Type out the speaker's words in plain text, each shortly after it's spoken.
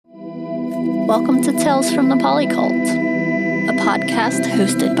Welcome to Tales from the Polycult, a podcast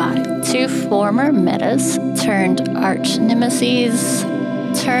hosted by two former metas turned arch nemesis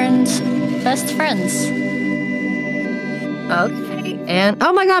turned best friends. Okay, and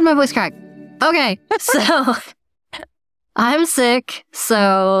oh my god, my voice cracked. Okay, so I'm sick,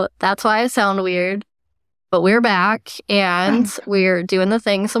 so that's why I sound weird. But we're back, and we're doing the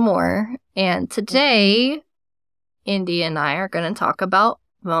thing some more. And today, Indy and I are going to talk about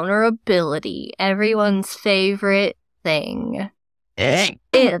vulnerability, everyone's favorite thing.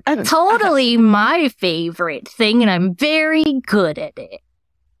 It's totally my favorite thing, and I'm very good at it.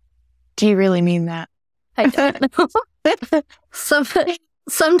 Do you really mean that? I don't know.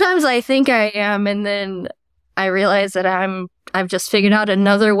 Sometimes I think I am, and then I realize that I've just figured out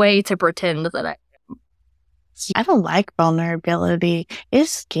another way to pretend that I am. I don't like vulnerability. It's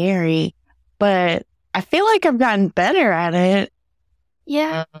scary, but I feel like I've gotten better at it.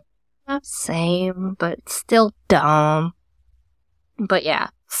 Yeah, same, but still dumb. But yeah,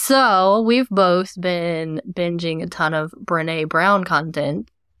 so we've both been binging a ton of Brené Brown content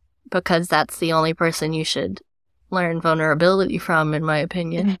because that's the only person you should learn vulnerability from, in my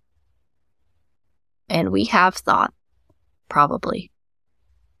opinion. And we have thought, probably.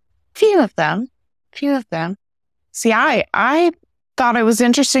 Few of them. See, I thought it was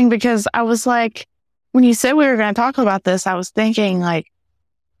interesting because I was like, when you said we were going to talk about this, I was thinking like,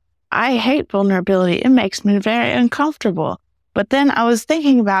 I hate vulnerability. It makes me very uncomfortable. But then I was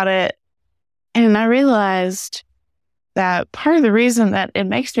thinking about it and I realized that part of the reason that it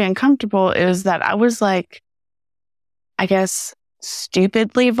makes me uncomfortable is that I was like, I guess,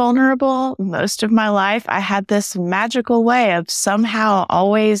 stupidly vulnerable most of my life. I had this magical way of somehow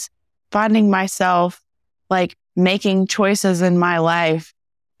always finding myself like making choices in my life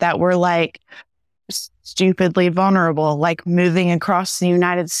that were like stupidly vulnerable, like moving across the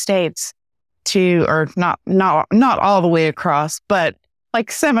United States or not all the way across, but like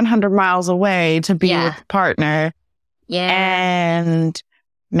 700 miles away to be with a partner. Yeah. And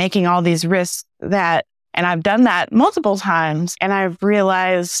making all these risks and I've done that multiple times, and I've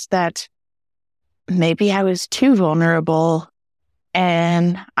realized that maybe I was too vulnerable,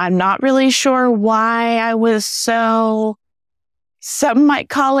 and I'm not really sure why I was some might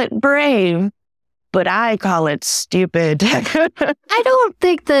call it brave, but I call it stupid. I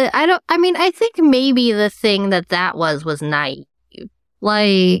think maybe the thing that was naive.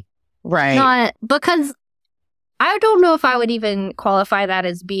 Like, right. Not, because I don't know if I would even qualify that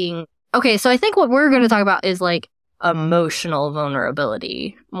as being... Okay, so I think what we're going to talk about is, like, emotional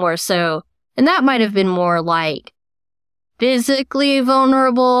vulnerability, more so. And that might have been more, like, physically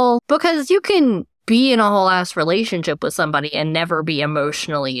vulnerable, because you can be in a whole-ass relationship with somebody and never be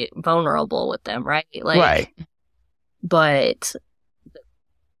emotionally vulnerable with them, right? Like, right. But the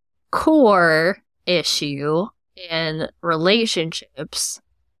core issue in relationships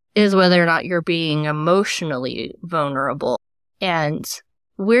is whether or not you're being emotionally vulnerable. And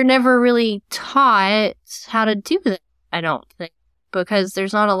we're never really taught how to do that, I don't think, because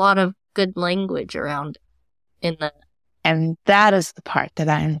there's not a lot of good language around in the... And that is the part that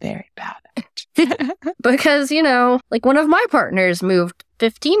I am very bad at. Because, like one of my partners moved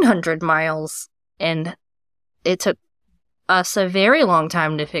 1,500 miles, and it took us a very long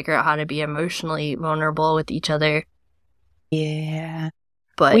time to figure out how to be emotionally vulnerable with each other. Yeah.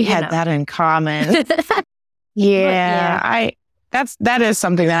 But we had that in common. Yeah. That is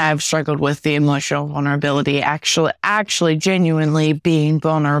something that I've struggled with, the emotional vulnerability, actually genuinely being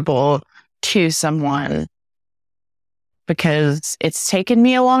vulnerable to someone, because it's taken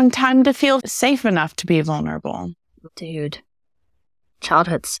me a long time to feel safe enough to be vulnerable. Dude,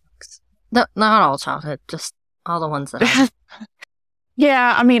 childhood sucks. No, not all childhood, just all the ones that I...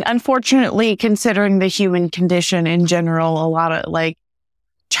 Yeah, I mean, unfortunately, considering the human condition in general, a lot of, like,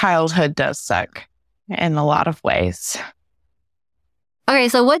 childhood does suck in a lot of ways. Okay,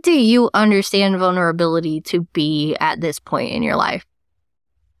 so what do you understand vulnerability to be at this point in your life?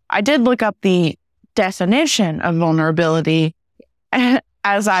 I did look up the definition of vulnerability,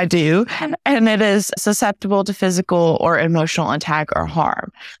 as I do, and it is susceptible to physical or emotional attack or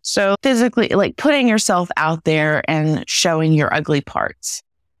harm. So physically, like putting yourself out there and showing your ugly parts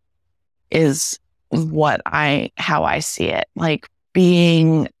is how I see it. Like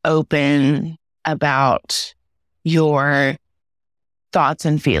being open about your thoughts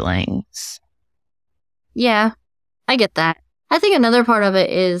and feelings. Yeah, I get that. I think another part of it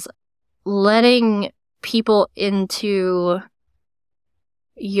is letting people into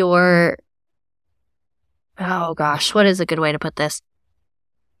your... Oh gosh, what is a good way to put this?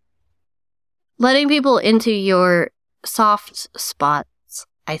 Letting people into your soft spots,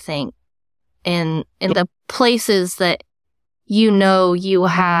 I think. in the places that you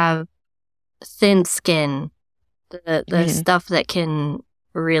have thin skin, the stuff that can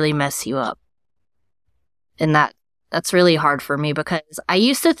really mess you up. And that's really hard for me because I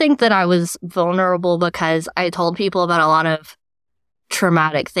used to think that I was vulnerable because I told people about a lot of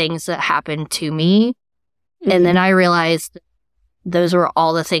traumatic things that happened to me. And then I realized those were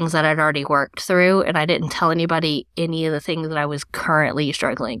all the things that I'd already worked through, and I didn't tell anybody any of the things that I was currently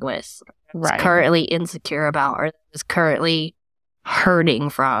struggling with, was currently insecure about, or was currently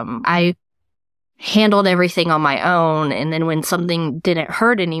hurting from. I handled everything on my own, and then when something didn't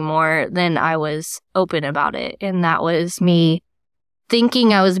hurt anymore, then I was open about it, and that was me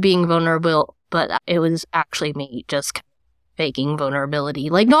thinking I was being vulnerable, but it was actually me just faking vulnerability.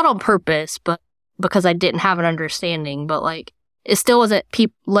 Like, not on purpose, but because I didn't have an understanding, but like, it still wasn't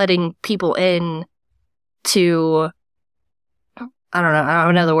letting people in to, I don't know, I don't have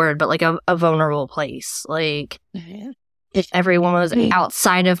another word, but like a vulnerable place. Like, if everyone was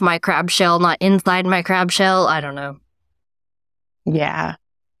outside of my crab shell, not inside my crab shell, I don't know. Yeah.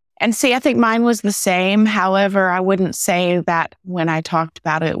 And see, I think mine was the same. However, I wouldn't say that when I talked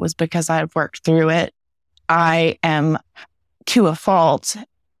about it was because I've worked through it. I am, to a fault,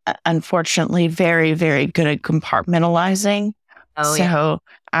 unfortunately, very, very good at compartmentalizing. So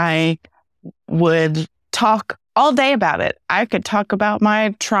I would talk all day about it. I could talk about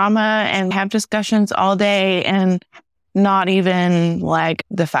my trauma and have discussions all day and not even like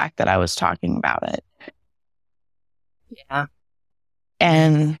the fact that I was talking about it. Yeah.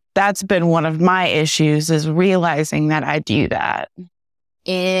 And that's been one of my issues, is realizing that I do that.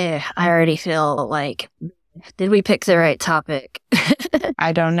 Yeah, I already feel like, did we pick the right topic?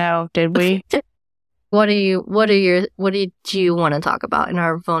 I don't know. Did we? What did you want to talk about in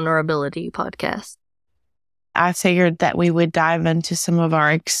our vulnerability podcast? I figured that we would dive into some of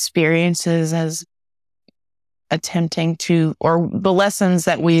our experiences as attempting to, or the lessons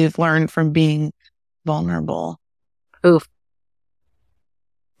that we've learned from being vulnerable. Oof.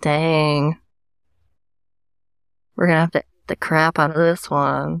 Dang. We're going to have to eat the crap out of this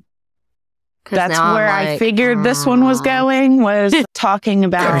one. That's where I figured this one was going, was talking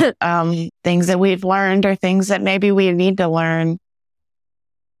about things that we've learned or things that maybe we need to learn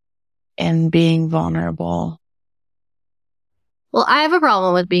in being vulnerable. Well, I have a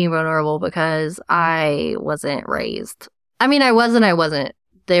problem with being vulnerable because I wasn't raised. I mean, I wasn't.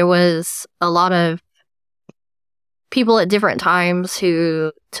 There was a lot of people at different times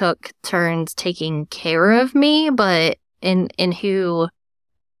who took turns taking care of me, but and who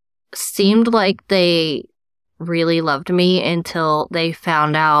seemed like they really loved me until they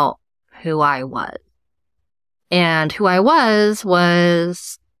found out who I was. And who I was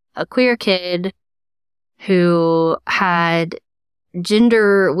a queer kid who had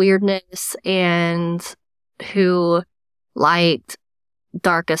gender weirdness and who liked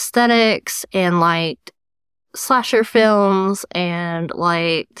dark aesthetics and liked slasher films and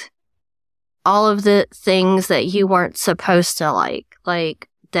liked all of the things that you weren't supposed to like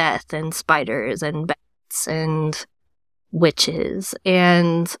death and spiders and bats and witches.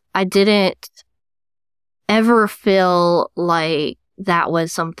 And I didn't ever feel like that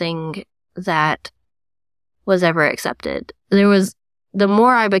was something that was ever accepted. The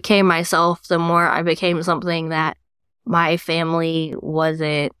more I became myself, the more I became something that my family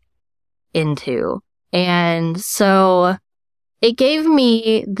wasn't into. And so it gave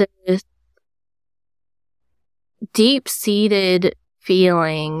me this deep-seated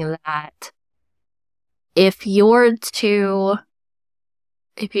feeling that if you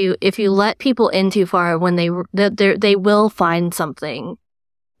let people in too far, when they will find something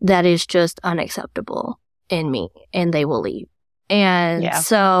that is just unacceptable in me, and they will leave. And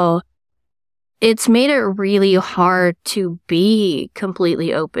so it's made it really hard to be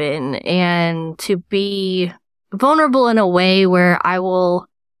completely open and to be vulnerable in a way where I will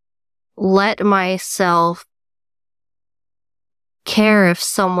let myself care if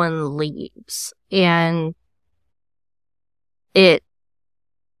someone leaves. And it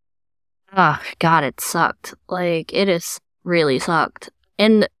sucked. Like, it has really sucked.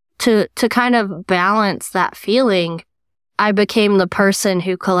 And to kind of balance that feeling, I became the person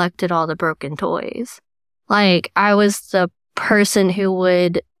who collected all the broken toys. Like, I was the person who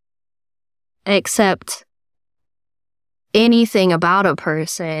would accept anything about a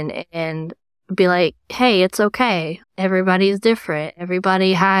person and be like, hey, it's okay. Everybody's different.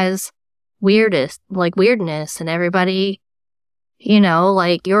 Everybody has weirdness, and everybody,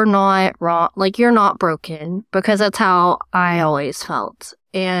 like, you're not wrong. Like, you're not broken, because that's how I always felt.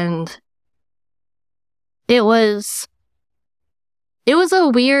 And it was it was a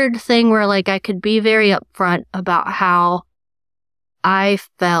weird thing where like I could be very upfront about how I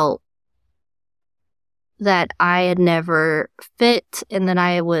felt that I had never fit and that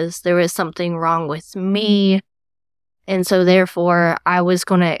there was something wrong with me. And so therefore I was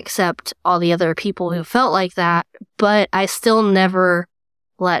going to accept all the other people who felt like that, but I still never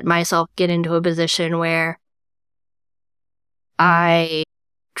let myself get into a position where I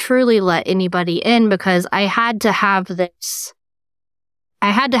truly let anybody in, because I had to have this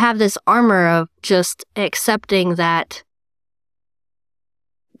armor of just accepting that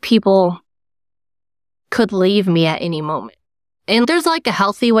people could leave me at any moment. And there's like a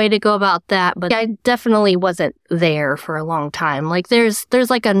healthy way to go about that, but I definitely wasn't there for a long time. Like there's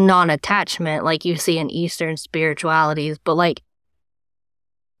like a non-attachment like you see in Eastern spiritualities, but like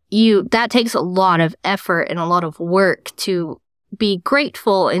that takes a lot of effort and a lot of work to be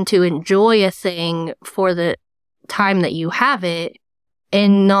grateful and to enjoy a thing for the time that you have it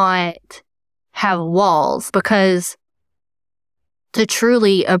and not have walls, because to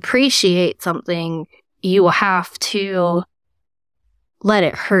truly appreciate something, you have to let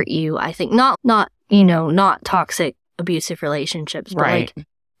it hurt you, I think. Not toxic, abusive relationships, but right. like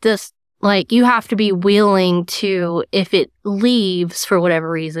this, like you have to be willing to, if it leaves for whatever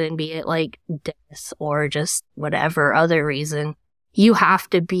reason, be it like death or just whatever other reason, you have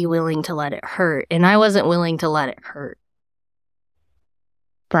to be willing to let it hurt. And I wasn't willing to let it hurt.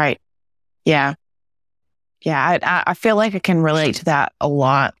 Right. Yeah. Yeah. I feel like I can relate to that a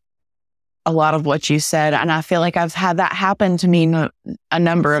lot of what you said. And I feel like I've had that happen to me a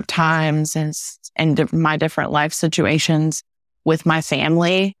number of times in my different life situations with my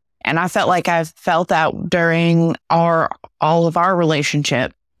family. And I felt like I've felt that during all of our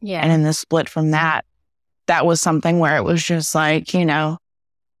relationship. Yeah. And in the split from that was something where it was just like,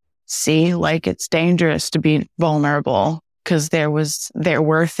 see, like it's dangerous to be vulnerable, because there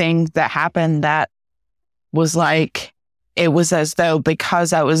were things that happened that was like, it was as though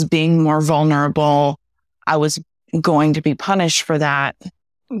because I was being more vulnerable, I was going to be punished for that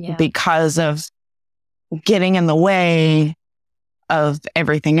because of getting in the way of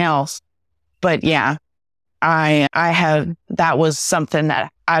everything else. But yeah, that was something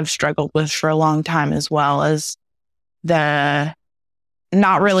that I've struggled with for a long time, as well as the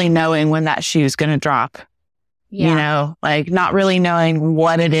not really knowing when that shoe's going to drop. Yeah. Like not really knowing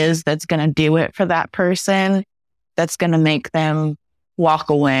what it is that's going to do it for that person, that's going to make them walk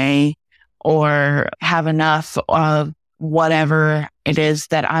away or have enough of whatever it is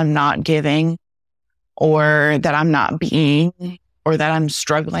that I'm not giving or that I'm not being or that I'm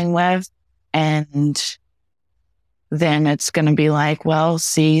struggling with. And then it's going to be like, well,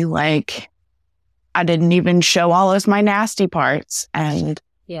 see, like I didn't even show all of my nasty parts, and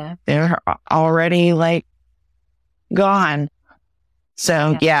they're already like gone.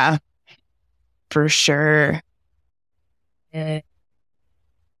 So yeah, for sure.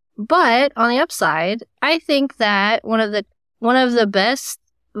 But on the upside, I think that one of the best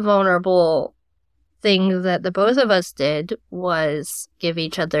vulnerable things that the both of us did was give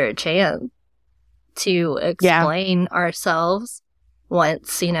each other a chance to explain ourselves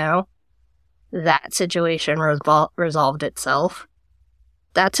once, that situation resolved itself.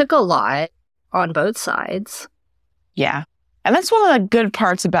 That took a lot on both sides. Yeah. And that's one of the good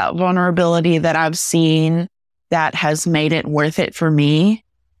parts about vulnerability that I've seen that has made it worth it for me,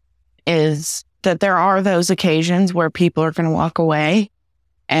 is that there are those occasions where people are going to walk away,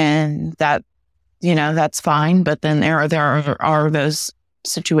 and that, that's fine. But then there are those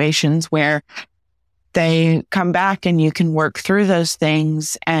situations where they come back and you can work through those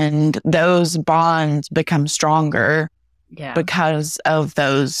things, and those bonds become stronger because of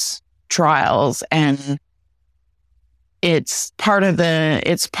those trials. And it's part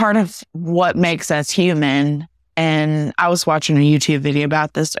of what makes us human. And I was watching a YouTube video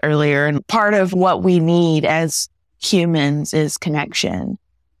about this earlier, and part of what we need as humans is connection.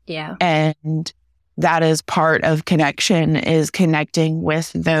 Yeah. And that is part of connection, is connecting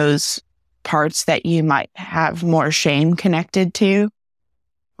with those parts that you might have more shame connected to.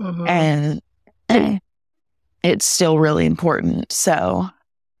 Mm-hmm. And it's still really important. So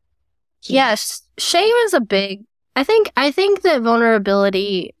yes, shame is a big, I think that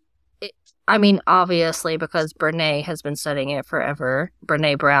vulnerability, obviously, because Brene has been studying it forever.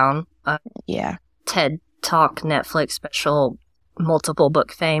 Brene Brown, TED Talk, Netflix special, multiple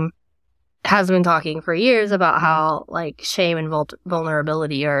book fame, has been talking for years about how like shame and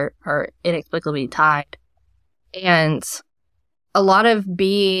vulnerability are inexplicably tied. And a lot of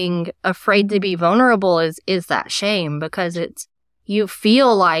being afraid to be vulnerable is that shame, because you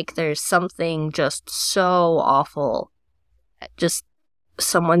feel like there's something just so awful just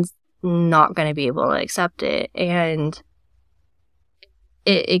someone's not going to be able to accept it. And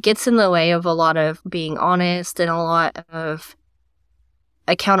it gets in the way of a lot of being honest and a lot of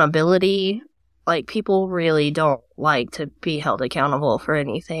accountability. Like, people really don't like to be held accountable for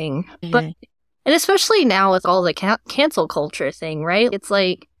anything. But, and especially now with all the cancel culture thing, right? It's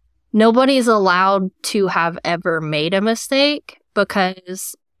like nobody's allowed to have ever made a mistake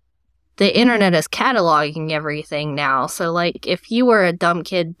because the internet is cataloging everything now. So, like, if you were a dumb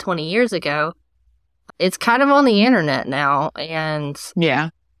kid 20 years ago, it's kind of on the internet now. And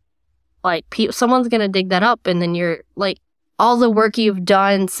like, someone's going to dig that up, and then you're like, all the work you've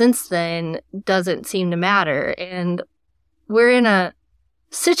done since then doesn't seem to matter. And we're in a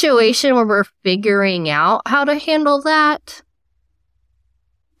situation where we're figuring out how to handle that,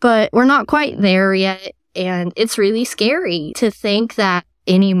 but we're not quite there yet. And it's really scary to think that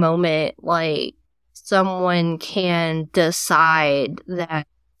any moment, like, someone can decide that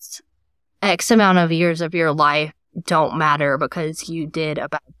X amount of years of your life don't matter because you did a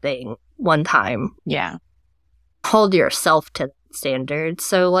bad thing one time. Yeah. Hold yourself to that standard.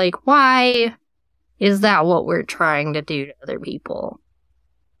 So, like, why is that what we're trying to do to other people?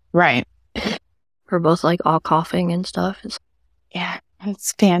 Right. We're both, like, all coughing and stuff. Yeah,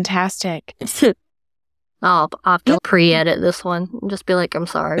 it's fantastic. I'll have to pre-edit this one and just be like, I'm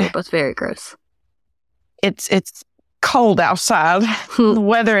sorry, it was very gross. It's cold outside. The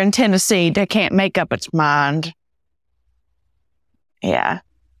weather in Tennessee, they can't make up its mind. Yeah.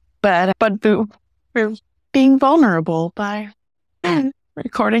 But we're being vulnerable by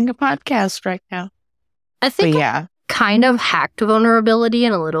recording a podcast right now. I think I kind of hacked vulnerability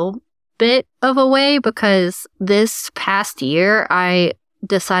in a little bit of a way, because this past year I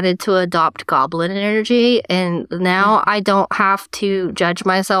decided to adopt goblin energy, and now I don't have to judge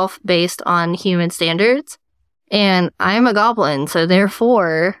myself based on human standards. And I am a goblin, so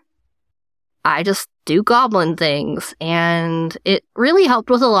therefore I just do goblin things. And it really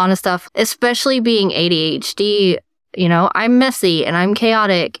helped with a lot of stuff, especially being ADHD. You know, I'm messy and I'm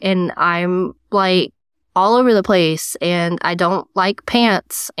chaotic and I'm, like, all over the place, and I don't like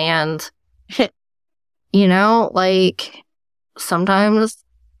pants, and you know, like, sometimes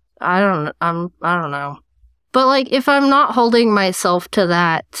I don't know. But, like, if I'm not holding myself to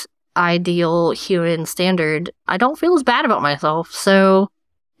that ideal human standard, I don't feel as bad about myself. So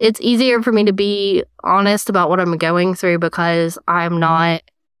it's easier for me to be honest about what I'm going through, because I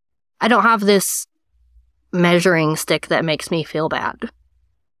don't have this measuring stick that makes me feel bad.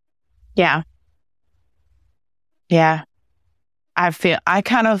 Yeah. Yeah. I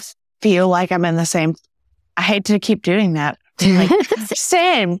kind of feel like I'm in the same. I hate to keep doing that. Like,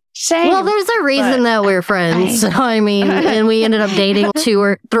 same. Well, there's a reason that we're friends. I mean, and we ended up dating 2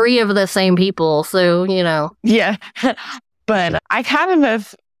 or 3 of the same people. So, you know. Yeah. But I kind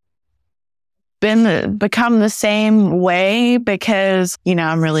of have become the same way, because, you know,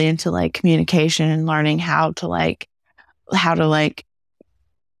 I'm really into, like, communication and learning how to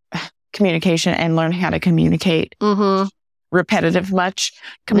communication and learn how to communicate. Repetitive much.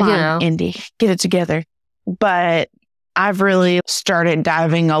 Come on, Indy, get it together. But I've really started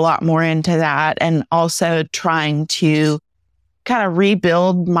diving a lot more into that, and also trying to kind of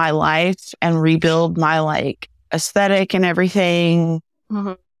rebuild my life and rebuild my, like, aesthetic and everything.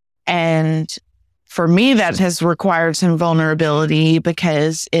 And for me, that has required some vulnerability,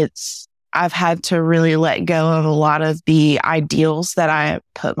 because I've had to really let go of a lot of the ideals that I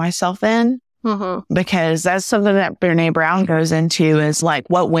put myself in. Because that's something that Brene Brown goes into, is, like,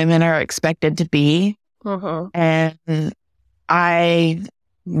 what women are expected to be. And I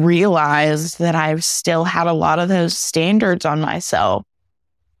realized that I've still had a lot of those standards on myself,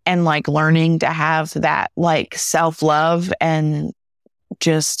 and, like, learning to have that, like, self-love and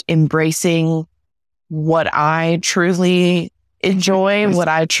just embracing what I truly enjoy, what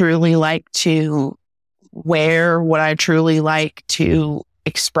I truly like to wear, what I truly like to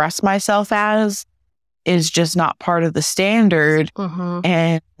express myself as, is just not part of the standard.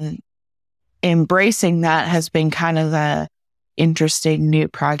 And embracing that has been kind of a interesting new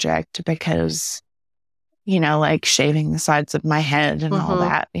project, because, you know, like, shaving the sides of my head and all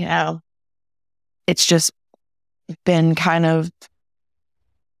that, you know, it's just been kind of,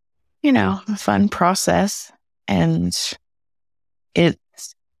 you know, a fun process. And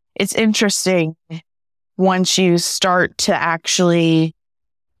it's interesting once you start to actually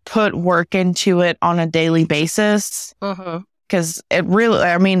put work into it on a daily basis. Because it really,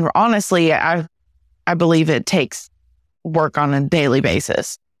 I mean, honestly, I believe it takes work on a daily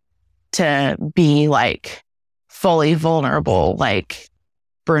basis to be, like, fully vulnerable, like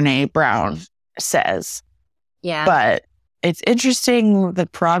Brene Brown says. Yeah. But it's interesting the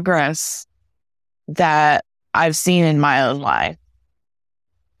progress that I've seen in my own life.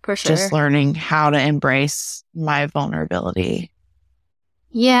 For sure. Just learning how to embrace my vulnerability.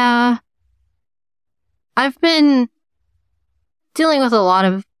 Yeah. I've been dealing with a lot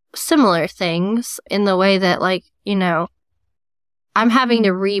of similar things in the way that, like, you know, I'm having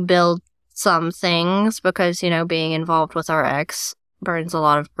to rebuild some things because, you know, being involved with our ex burns a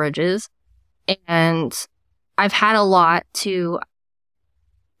lot of bridges. And I've had a lot to,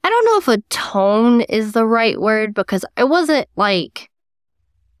 I don't know if atone is the right word, because I wasn't like,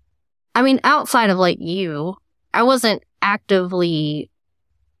 I mean, outside of like you, I wasn't actively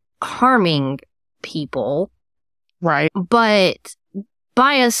harming people. Right. But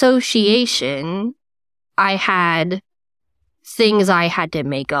by association, I had things I had to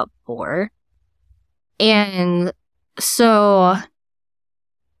make up for. And so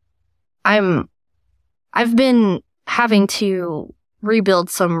I've been having to rebuild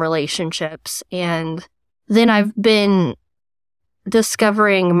some relationships, and then I've been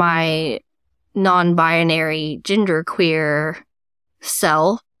discovering my non-binary genderqueer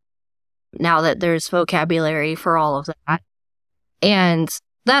self now that there's vocabulary for all of that. And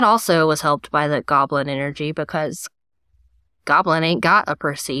that also was helped by the goblin energy, because goblin ain't got a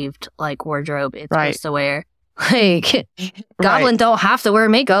perceived like wardrobe it's Right. supposed to wear. Like, goblin don't have to wear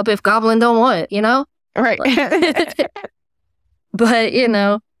makeup if goblin don't want it, you know? Right. But, you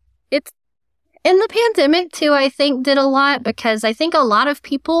know, it's, and the pandemic too, I think, did a lot, because I think a lot of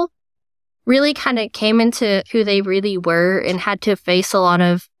people really kind of came into who they really were and had to face a lot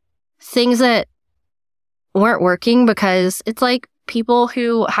of things that weren't working, because it's like people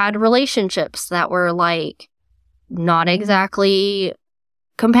who had relationships that were like not exactly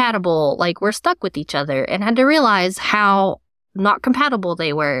compatible, like were stuck with each other and had to realize how not compatible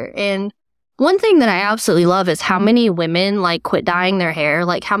they were. And one thing that I absolutely love is how many women like quit dyeing their hair,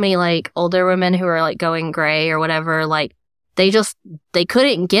 like how many like older women who are like going gray or whatever, like they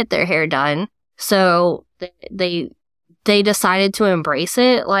couldn't get their hair done, so they decided to embrace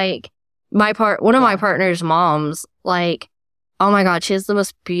it. Like one of my partner's moms, like, oh my God, she has the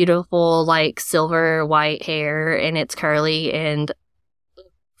most beautiful like silver white hair, and it's curly. And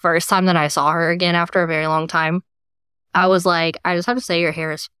first time that I saw her again after a very long time, I was like, I just have to say your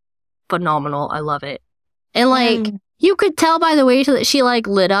hair is phenomenal. I love it. And like, you could tell by the way that she like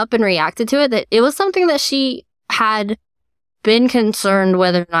lit up and reacted to it that it was something that she had been concerned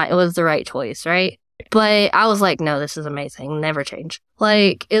whether or not it was the right choice, right? But I was like, no, this is amazing. Never change.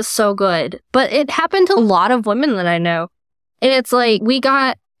 Like, it's so good. But it happened to a lot of women that I know. And it's like, we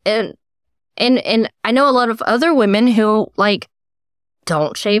got, and I know a lot of other women who like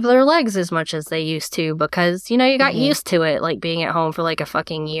don't shave their legs as much as they used to, because, you know, you got used to it, like being at home for like a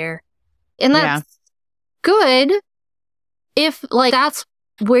fucking year. And that's good if like that's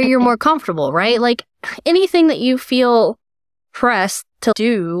where you're more comfortable, right? Like anything that you feel pressed to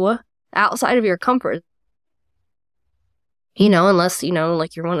do outside of your comfort, you know, unless, you know,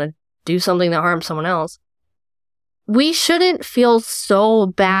 like you want to do something that harms someone else, we shouldn't feel so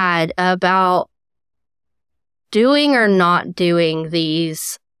bad about doing or not doing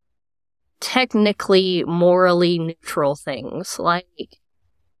these technically morally neutral things. Like,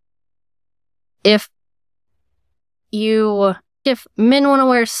 if men want to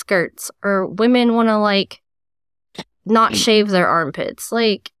wear skirts or women want to like not shave their armpits,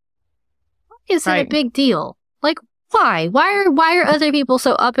 like, why is it a big deal? Like, why? Why are other people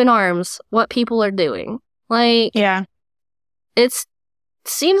so up in arms what people are doing? Like, it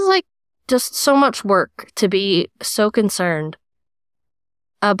seems like just so much work to be so concerned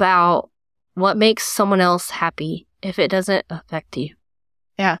about what makes someone else happy if it doesn't affect you.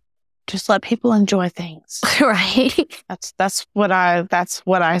 Yeah. Just let people enjoy things. Right. That's what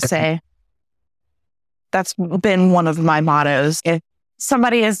I say. That's been one of my mottos. If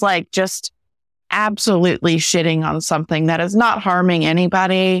somebody is like just absolutely shitting on something that is not harming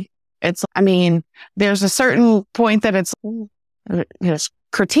anybody, there's a certain point that it's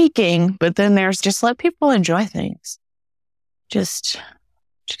critiquing, but then there's just let people enjoy things. Just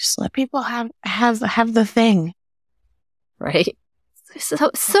let people have the thing. Right.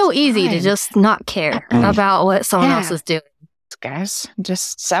 So easy to just not care about what someone else is doing. Guys,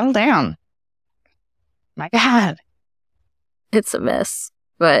 just settle down. My God. It's a mess.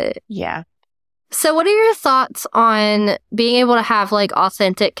 But yeah. So what are your thoughts on being able to have like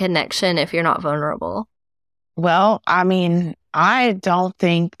authentic connection if you're not vulnerable? Well, I mean, I don't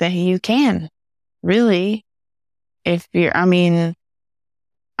think that you can really. If you're, I mean,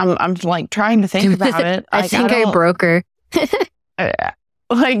 I'm like trying to think about it. I think I broke her.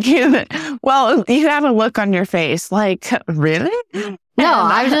 Like, well, you had a look on your face. Like, really? No, And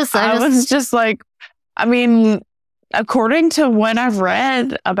I was just like, I mean, according to what I've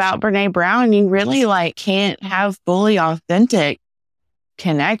read about Brene Brown, you really like can't have fully authentic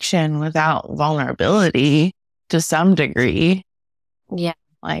connection without vulnerability to some degree. Yeah.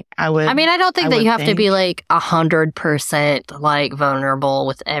 Like, I mean, I don't think that you have to be like 100% like vulnerable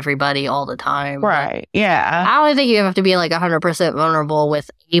with everybody all the time. Right. Yeah. I don't think you have to be like 100% vulnerable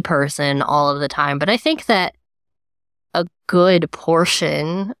with a person all of the time. But I think that a good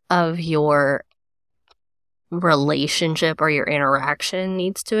portion of your relationship or your interaction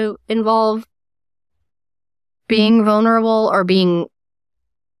needs to involve being vulnerable or being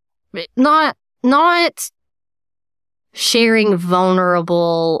not sharing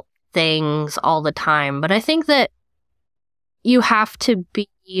vulnerable things all the time. But I think that you have to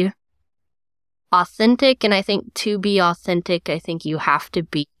be authentic. And I think to be authentic, I think you have to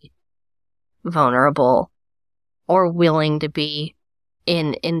be vulnerable or willing to be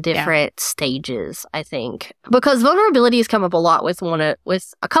in different stages, I think. Because vulnerability has come up a lot with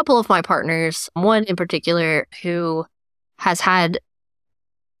a couple of my partners, one in particular who has had,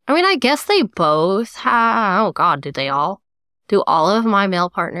 I mean, I guess they both have, oh God, do all of my male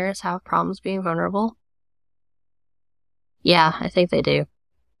partners have problems being vulnerable? Yeah, I think they do.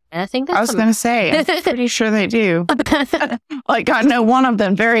 And I think that's I was going to say, I'm pretty sure they do. Like, I know one of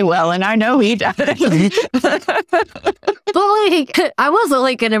them very well, and I know he does. But like, I wasn't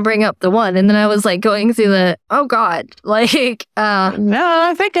like going to bring up the one, and then I was like going through oh God, like, no,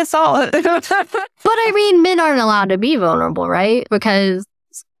 I think it's all. But I mean, men aren't allowed to be vulnerable, right? Because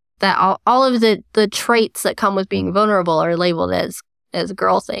that all of the traits that come with being vulnerable are labeled as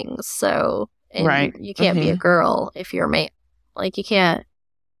girl things. So, and right, you can't be a girl if you're a man. Like, you can't,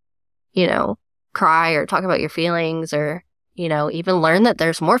 cry or talk about your feelings or, even learn that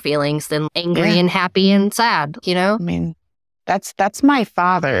there's more feelings than angry and happy and sad, I mean, that's my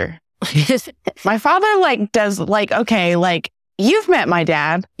father. My father does okay, you've met my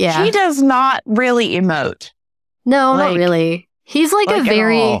dad. Yeah. He does not really emote. No, not really. He's like a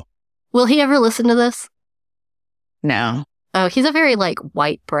very, will he ever listen to this? No. Oh, he's a very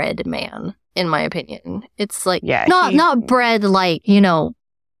white bread man, in my opinion. It's yeah, not bread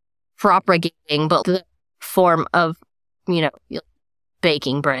propagating, but the form of,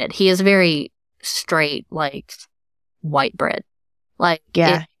 baking bread. He is very straight, white bread.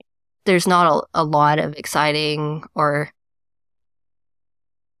 There's not a lot of exciting or...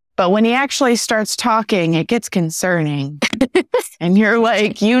 But when he actually starts talking, it gets concerning. And you're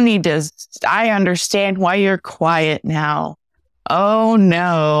like, you need to... I understand why you're quiet now. Oh,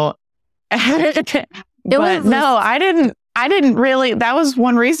 no. No, I didn't really. That was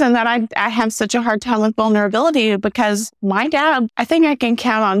one reason that I have such a hard time with vulnerability, because my dad, I think I can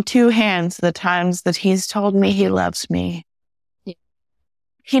count on two hands the times that he's told me he loves me. Yeah.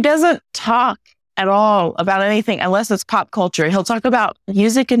 He doesn't talk at all about anything unless it's pop culture. He'll talk about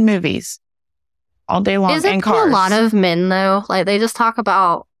music and movies all day long. Isn't and cars. A lot of men though, they just talk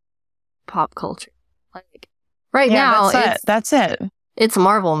about pop culture. Now, that's it. It's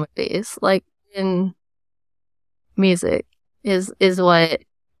Marvel movies, in music is what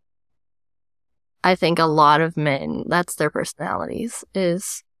I think a lot of men, that's their personalities,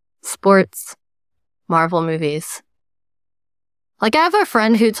 is sports, Marvel movies. I have a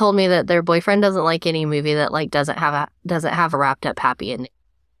friend who told me that their boyfriend doesn't like any movie that doesn't have a wrapped up happy ending.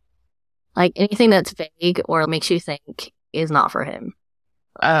 Anything that's vague or makes you think is not for him.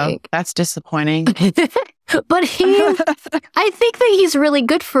 Oh, that's disappointing. But I think that he's really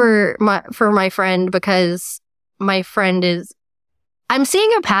good for my friend, because my friend I'm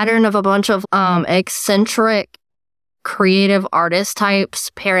seeing a pattern of a bunch of eccentric creative artist types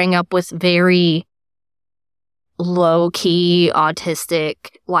pairing up with very low-key autistic,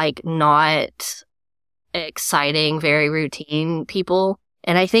 not exciting, very routine people.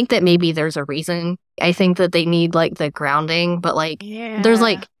 And I think that maybe there's a reason. I think that they need the grounding, but there's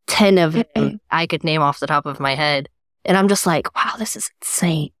 10 of them I could name off the top of my head. And I'm just wow, this is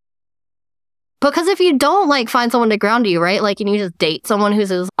insane. Because if you don't find someone to ground you, right? And you just date someone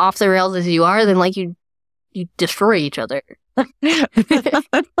who's as off the rails as you are, then you destroy each other. I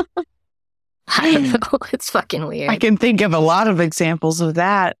don't know. It's fucking weird. I can think of a lot of examples of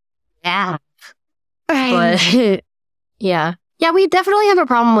that. Yeah. But yeah. Yeah, we definitely have a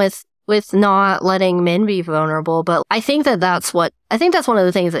problem with not letting men be vulnerable, but I think that's one of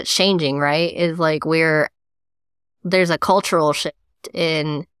the things that's changing, right? Is there's a cultural shift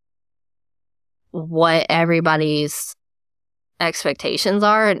in what everybody's expectations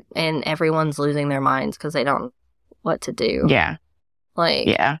are, and everyone's losing their minds because they don't know what to do. Yeah. Like,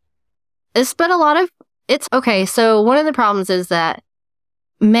 Yeah. it's been a lot of, it's okay. So one of the problems is that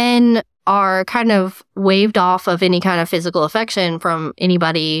men are kind of waved off of any kind of physical affection from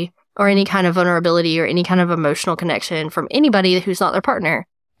anybody, or any kind of vulnerability or any kind of emotional connection from anybody who's not their partner.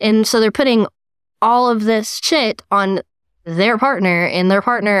 And so they're putting all of this shit on their partner, and their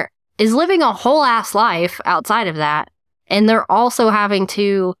partner is living a whole ass life outside of that. And they're also having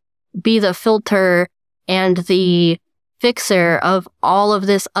to be the filter and the fixer of all of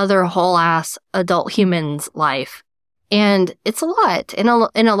this other whole ass adult human's life. And it's a lot. And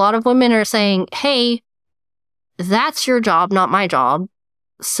a lot of women are saying, hey, that's your job, not my job.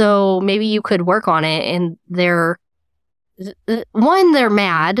 So maybe you could work on it. And they're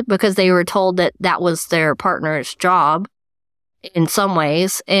mad because they were told that that was their partner's job in some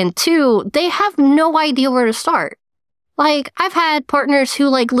ways. And two, they have no idea where to start. Like, I've had partners who,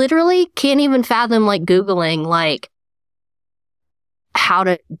 like, literally can't even fathom, like, Googling, like, how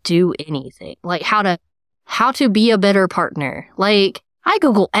to do anything. Like, how to be a better partner. Like, I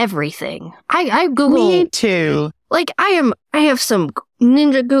Google everything. I Google. Me too. Like, I have some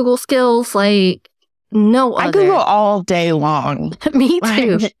ninja Google skills, like, no other. I Google all day long. Me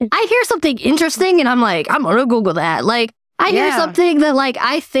too. I hear something interesting and I'm like, I'm gonna Google that. Like, I hear something that, like,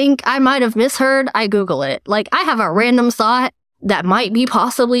 I think I might have misheard. I Google it. Like, I have a random thought that might be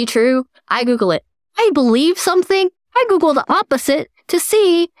possibly true. I Google it. I believe something. I Google the opposite to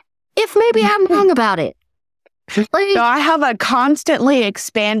see if maybe I'm wrong about it. Like, So I have a constantly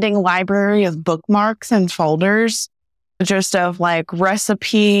expanding library of bookmarks and folders, just of like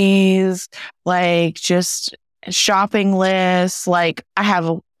recipes, like just shopping lists. Like I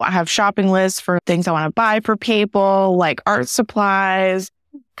have shopping lists for things I want to buy for people, like art supplies.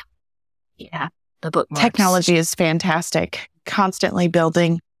 yeah, the bookmarks. Technology is fantastic. Constantly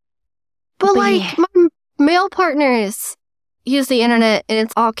building. But like, my male partners use the internet and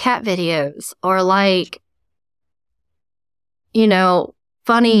it's all cat videos or like, you know,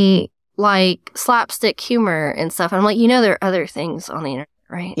 funny, like slapstick humor and stuff. And I'm like, you know, there are other things on the internet,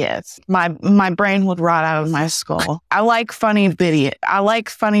 right? Yes. My brain would rot out of my skull. I like funny videos,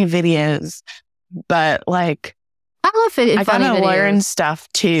 but like, I love it. I Funny gotta videos. learn stuff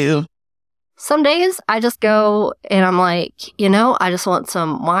too. Some days I just go and I'm like, you know, I just want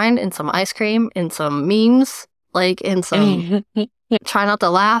some wine and some ice cream and some memes, like, and some try not to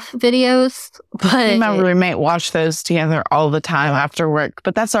laugh videos. But Me and my roommate watch those together all the time after work,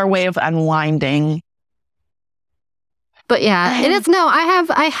 but that's our way of unwinding. But yeah, it is. No,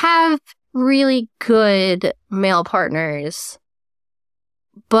 I have really good male partners,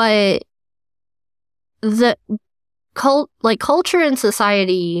 but the culture and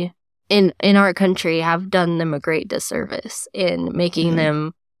society in our country have done them a great disservice in making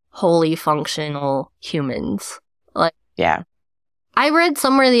them wholly functional humans. Like, Yeah. I read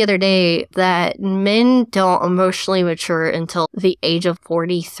somewhere the other day that men don't emotionally mature until the age of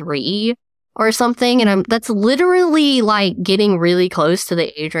 43 or something. And that's literally like getting really close to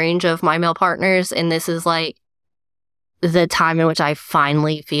the age range of my male partners. And this is like the time in which I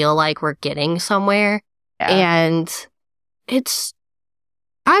finally feel like we're getting somewhere. Yeah. And it's,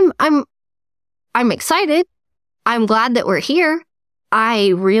 I'm excited. I'm glad that we're here. I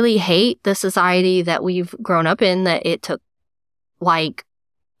really hate the society that we've grown up in, that it took like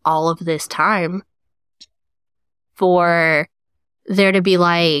all of this time for there to be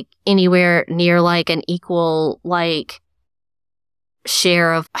like anywhere near like an equal like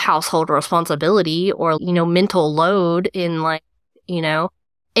share of household responsibility or, you know, mental load in like, you know,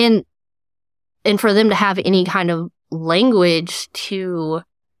 and for them to have any kind of language to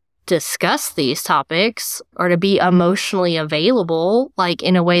discuss these topics or to be emotionally available, like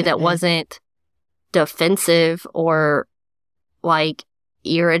in a way that wasn't defensive or like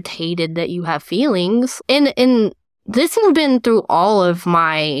irritated that you have feelings. And this has been through all of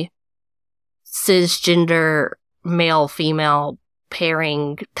my cisgender male female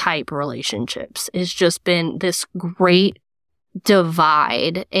pairing type relationships. It's just been this great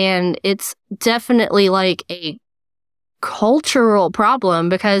divide, and it's definitely like a cultural problem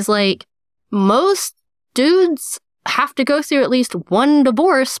because like most dudes have to go through at least one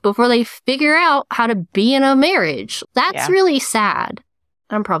divorce before they figure out how to be in a marriage. That's really sad.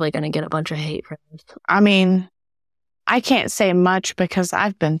 I'm probably going to get a bunch of hate for this. I mean, I can't say much because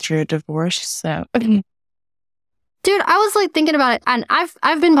I've been through a divorce, so. Dude, I was like thinking about it, and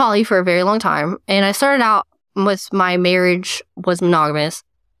I've been poly for a very long time, and I started out with my marriage was monogamous.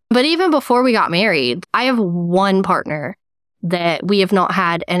 But even before we got married, I have one partner that we have not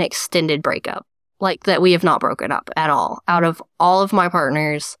had an extended breakup. Like, that we have not broken up at all. Out of all of my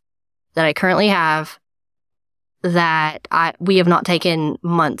partners that I currently have, that we have not taken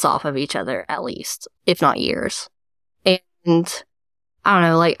months off of each other, at least, if not years. And I don't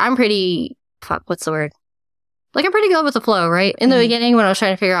know, like, I'm pretty, what's the word? Like, I'm pretty good with the flow, right? In the beginning, when I was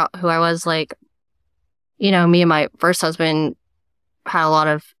trying to figure out who I was, like, you know, me and my first husband had a lot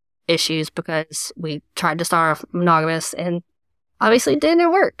of issues because we tried to start off monogamous and obviously it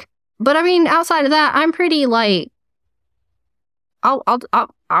didn't work. But I mean, outside of that, I'm pretty, like,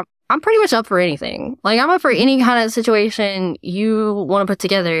 I'm pretty much up for anything. Like, I'm up for any kind of situation you want to put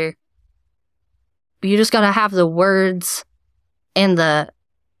together. You just gotta have the words and the,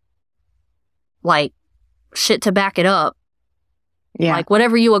 like, shit to back it up. Yeah. Like,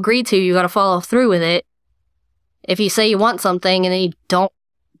 whatever you agree to, you gotta follow through with it. If you say you want something and then you don't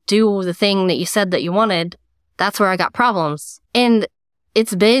do the thing that you said that you wanted, that's where I got problems. And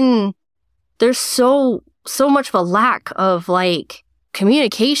it's been, there's so much of a lack of, like,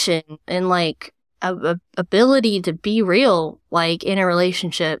 communication and, like, a ability to be real, like, in a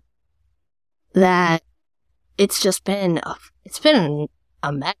relationship, that it's just been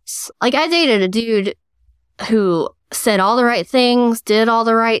a mess. Like, I dated a dude who said all the right things, did all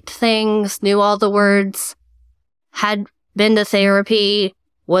the right things, knew all the words, had been to therapy,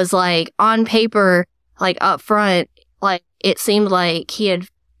 was, like, on paper, like, up front, like, it seemed like he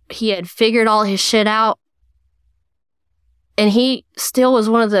had figured all his shit out. And he still was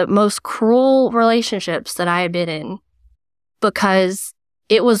one of the most cruel relationships that I had been in, because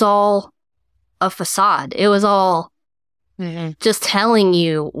it was all a facade. It was all just telling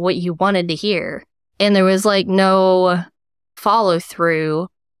you what you wanted to hear. And there was, like, no follow through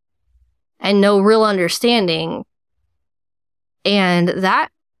and no real understanding. And that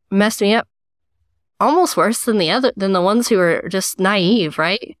messed me up almost worse than the ones who are just naive,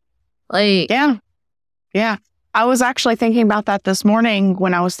 right? Like, yeah. I was actually thinking about that this morning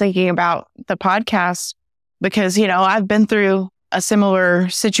when I was thinking about the podcast, because, you know, I've been through a similar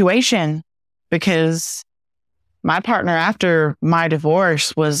situation, because my partner after my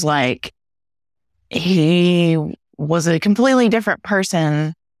divorce was like, he was a completely different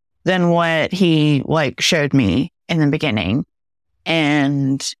person than what he, like, showed me in the beginning.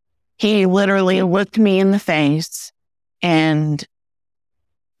 And he literally looked me in the face and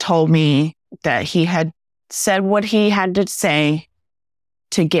told me that he had said what he had to say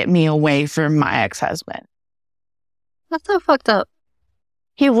to get me away from my ex-husband. that's so fucked up.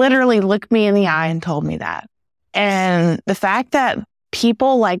 He literally looked me in the eye and told me that. And the fact that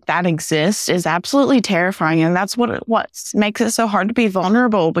people like that exist is absolutely terrifying. And that's what makes it so hard to be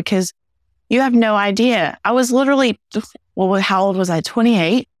vulnerable, because you have no idea. I was literally, how old was I?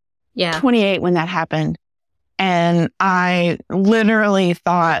 28? Yeah. 28 when that happened. And I literally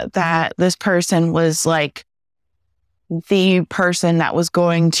thought that this person was, like, the person that was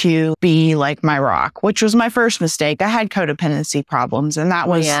going to be, like, my rock, which was my first mistake. I had codependency problems, and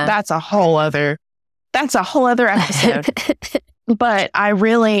that's a whole other episode. But I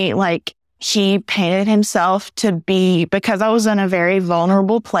really, like, he painted himself to be, because I was in a very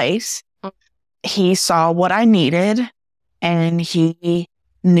vulnerable place. He saw what I needed, and he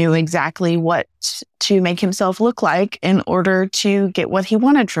knew exactly what to make himself look like in order to get what he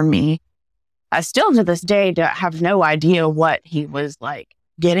wanted from me. I still to this day have no idea what he was, like,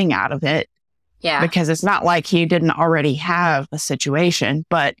 getting out of it. Yeah. Because it's not like he didn't already have a situation.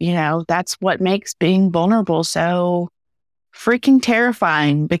 But, you know, that's what makes being vulnerable so freaking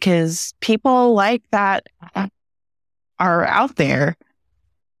terrifying, because people like that are out there.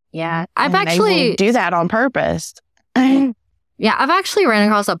 Yeah. They will do that on purpose. Yeah, I've actually ran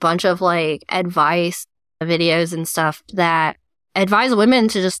across a bunch of, like, advice videos and stuff that advise women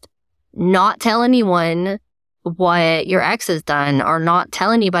to just not tell anyone what your ex has done, or not tell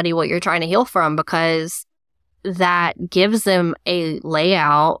anybody what you're trying to heal from, because that gives them a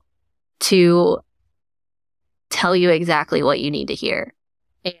layout to tell you exactly what you need to hear,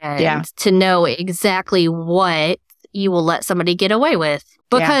 and to know exactly what you will let somebody get away with,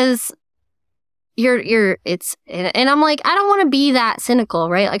 because and I'm like, I don't want to be that cynical,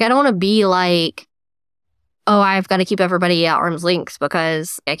 right? Like, I don't want to be like, oh, I've got to keep everybody at arm's length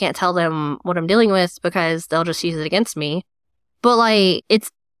because I can't tell them what I'm dealing with because they'll just use it against me. But, like,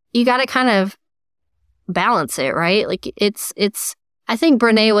 you got to kind of balance it, right? Like, I think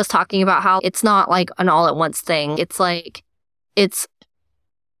Brene was talking about how it's not like an all at once thing. It's like,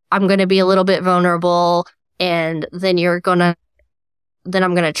 I'm going to be a little bit vulnerable, and then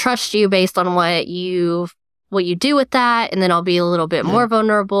I'm going to trust you based on what you do with that. And then I'll be a little bit more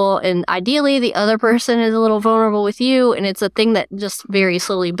vulnerable. And ideally the other person is a little vulnerable with you. And it's a thing that just very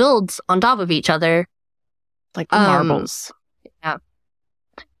slowly builds on top of each other. Like the marbles. Yeah.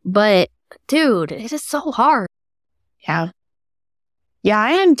 But dude, it is so hard. Yeah. Yeah,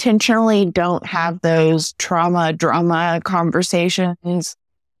 I intentionally don't have those drama conversations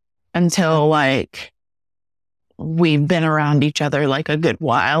until like we've been around each other like a good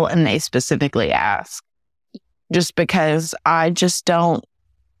while and they specifically ask. Just because I just don't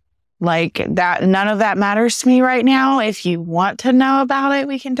like that. None of that matters to me right now. If you want to know about it,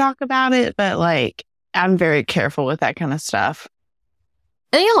 we can talk about it. But like, I'm very careful with that kind of stuff.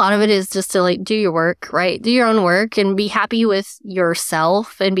 I think a lot of it is just to like do your work, right? Do your own work and be happy with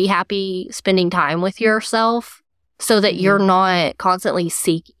yourself and be happy spending time with yourself so that you're not constantly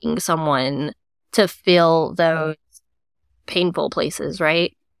seeking someone to fill those painful places,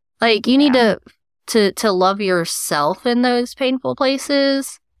 right? Like you need to love yourself in those painful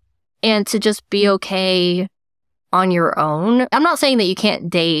places and to just be okay on your own. I'm not saying that you can't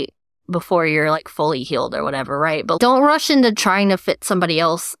date before you're like fully healed or whatever, right? But don't rush into trying to fit somebody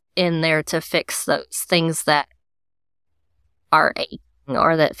else in there to fix those things that are aching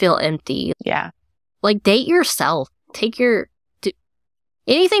or that feel empty. Yeah. Like date yourself.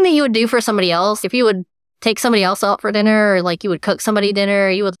 Anything that you would do for somebody else. If you would take somebody else out for dinner, or like you would cook somebody dinner, or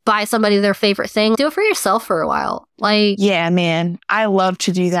you would buy somebody their favorite thing, do it for yourself for a while. Like, yeah, man, I love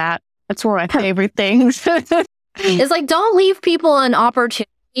to do that. That's one of my favorite things. It's like, don't leave people an opportunity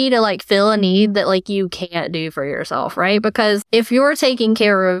to like fill a need that like you can't do for yourself, right? Because if you're taking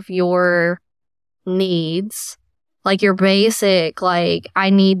care of your needs, like your basic, like I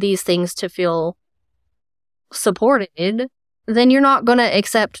need these things to feel supported, then you're not going to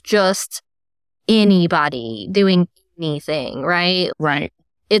accept just anybody doing anything, right? Right.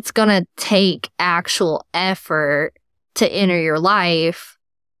 It's going to take actual effort to enter your life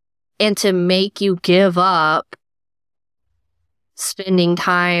and to make you give up spending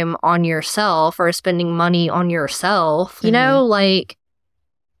time on yourself or spending money on yourself. You know, like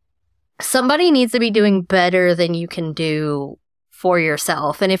somebody needs to be doing better than you can do for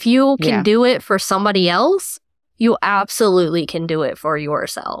yourself. And if you can do it for somebody else, you absolutely can do it for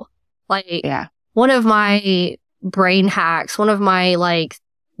yourself. Like one of my brain hacks, one of my like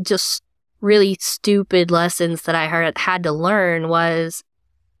just really stupid lessons that I had to learn was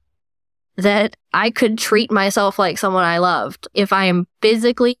that I could treat myself like someone I loved. If I am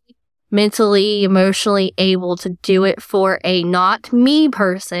physically, mentally, emotionally able to do it for a not me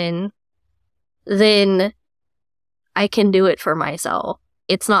person, then I can do it for myself.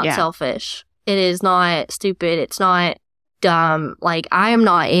 It's not selfish. It is not stupid. It's not dumb. Like, I am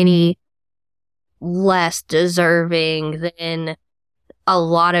not any less deserving than a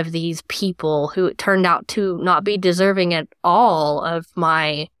lot of these people who turned out to not be deserving at all of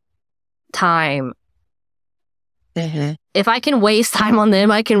my time. If I can waste time on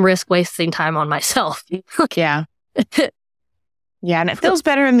them, I can risk wasting time on myself. Yeah, and it feels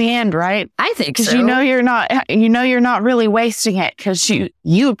better in the end, right? I think so. Because you know you're not really wasting it because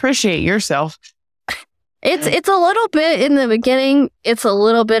you appreciate yourself. It's a little bit in the beginning. It's a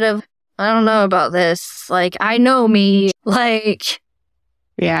little bit of, I don't know about this. Like, I know me. Like,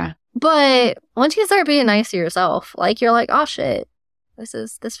 yeah. But once you start being nice to yourself, like, you're like, oh shit,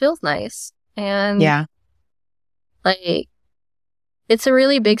 this feels nice. And like, it's a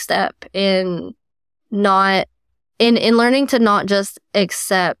really big step in learning to not just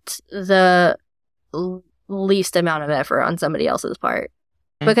accept the least amount of effort on somebody else's part.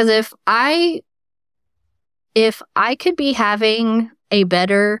 Because if I could be having a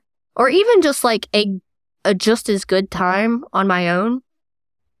better, or even just like a just as good time on my own,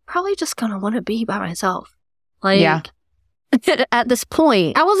 probably just gonna want to be by myself. Like, at this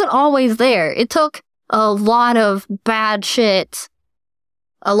point, I wasn't always there. It took a lot of bad shit,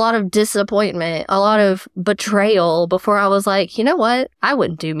 a lot of disappointment, a lot of betrayal before I was like, you know what? I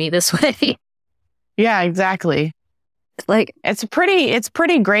wouldn't do me this way. Yeah, exactly. Like, it's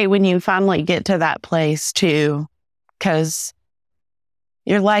pretty great when you finally get to that place too, because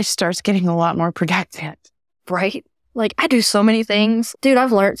your life starts getting a lot more productive. Right? Like, I do so many things. Dude,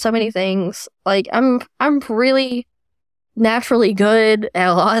 I've learned so many things. Like, I'm really naturally good at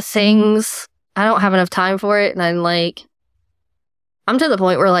a lot of things. I don't have enough time for it. And I'm to the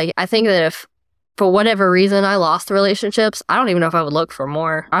point where, like, I think that if, for whatever reason, I lost relationships, I don't even know if I would look for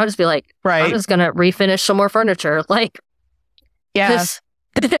more. I would just be like, I'm just going to refinish some more furniture. Like,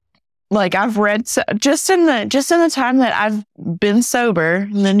 like, I've read, just in the time that I've been sober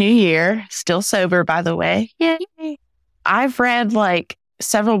in the new year, still sober, by the way. Yay. I've read like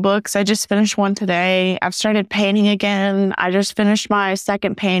several books. I just finished one today. I've started painting again. I just finished my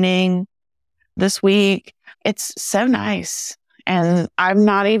second painting this week. It's so nice. And I'm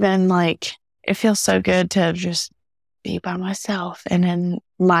not even like, it feels so good to just be by myself and in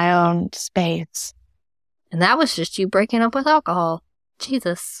my own space. And that was just you breaking up with alcohol.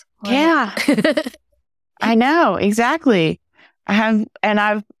 Jesus. Yeah. I know. Exactly. My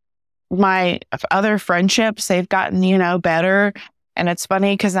other friendships, they've gotten, better. And it's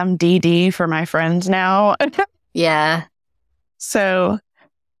funny because I'm DD for my friends now. Yeah. So,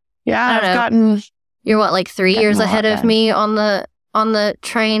 yeah, I don't know. gotten... You're what, like 3 years a lot ahead of done. me on the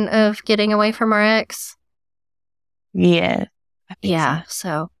train of getting away from our ex? Yeah. I think Yeah, so.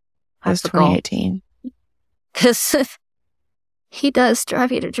 so It was that's the goal. 2018. Because he does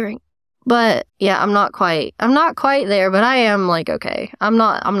drive you to drink. But yeah, I'm not quite there, but I am like, okay. I'm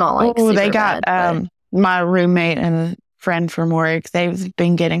not like super they got bad, my roommate and friend from work. They've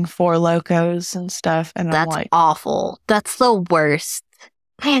been getting 4 Locos and stuff, and that's I'm like, awful. That's the worst.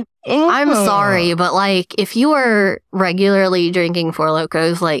 I'm "Ugh." sorry, but like if you are regularly drinking 4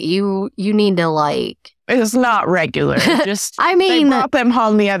 Locos, like you need to like. It's not regular. Just I mean, they brought them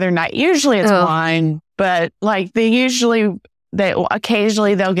home the other night. Usually it's Oh. wine, but like occasionally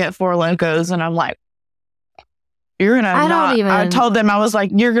they'll get 4 Locos, and I'm like, you're gonna I told them, I was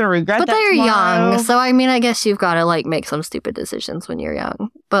like, you're gonna regret but that they're tomorrow. young, so I mean, I guess you've got to like make some stupid decisions when you're young.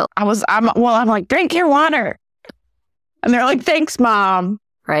 But I'm like, drink your water, and they're like, thanks, Mom.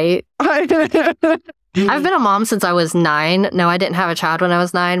 Right? I've been a mom since I was 9. No, I didn't have a child when I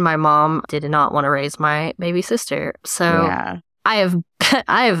was 9. My mom did not want to raise my baby sister, so yeah. I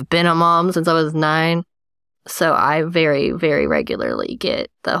have been a mom since I was 9. So I very, very regularly get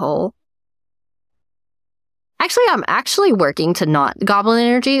the whole. Actually, I'm actually working to not. Goblin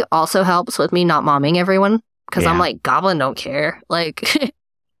energy also helps with me not momming everyone. Because I'm like, Goblin don't care. Like,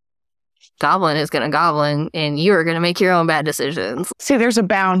 Goblin is going to Goblin, and you are going to make your own bad decisions. See, there's a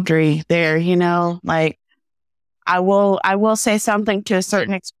boundary there, like, I will say something to a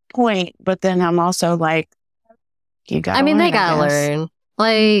certain point, but then I'm also like, you gotta learn, they gotta learn.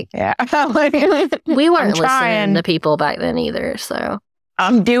 Like, yeah. we weren't listening to people back then either, so.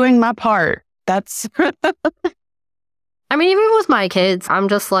 I'm doing my part. That's... I mean, even with my kids, I'm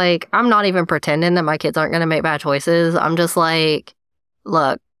just like, I'm not even pretending that my kids aren't going to make bad choices. I'm just like,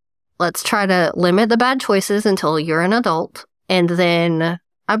 look, let's try to limit the bad choices until you're an adult. And then,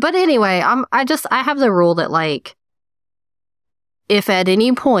 but anyway, I have the rule that like, if at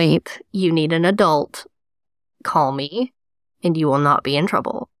any point you need an adult, call me and you will not be in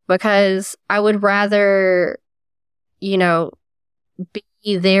trouble. Because I would rather,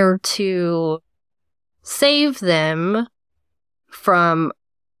 be there to save them from,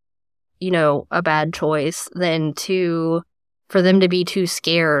 a bad choice than for them to be too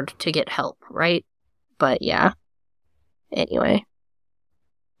scared to get help, right? But yeah. Anyway.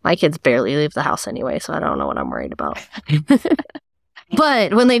 My kids barely leave the house anyway, so I don't know what I'm worried about.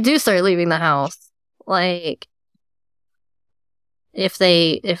 But when they do start leaving the house, like, if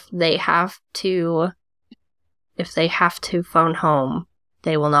they have to phone home,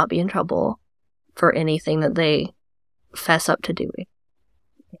 they will not be in trouble for anything that they fess up to doing.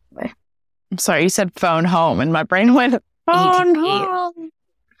 Anyway. I'm sorry, you said phone home, and my brain went, phone home.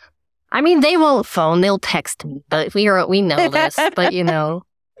 I mean, they won't phone, they'll text me, but we know this, but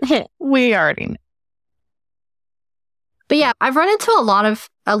we already know. But yeah, I've run into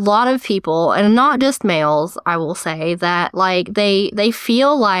a lot of people, and not just males, I will say, that like they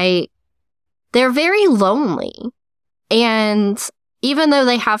feel like they're very lonely. And even though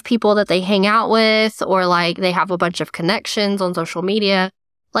they have people that they hang out with, or like they have a bunch of connections on social media,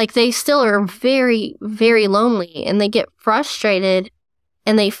 like they still are very, very lonely, and they get frustrated,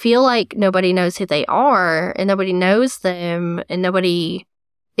 and they feel like nobody knows who they are, and nobody knows them, and nobody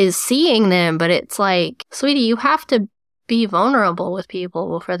is seeing them. But it's like, sweetie, you have to be vulnerable with people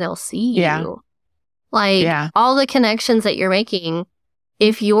before they'll see you. Like, all the connections that you're making,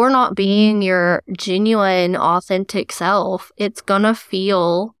 if you're not being your genuine, authentic self, it's gonna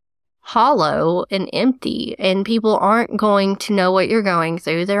feel hollow and empty, and people aren't going to know what you're going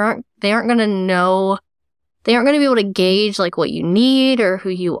through. They aren't gonna know. They aren't gonna be able to gauge like what you need or who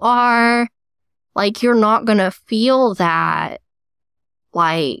you are. Like, you're not gonna feel that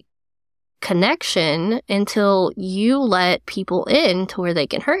like connection until you let people in to where they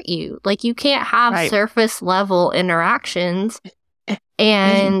can hurt you. Like, you can't have surface level interactions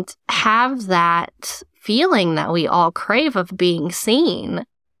and have that feeling that we all crave of being seen.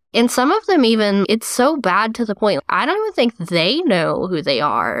 And some of them even, it's so bad to the point, I don't even think they know who they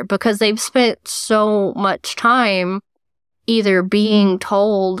are, because they've spent so much time either being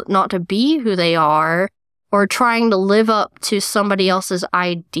told not to be who they are, or trying to live up to somebody else's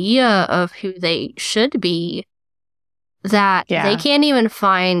idea of who they should be, that they can't even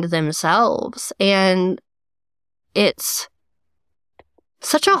find themselves. And it's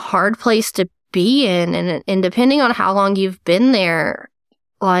such a hard place to be in. And depending on how long you've been there,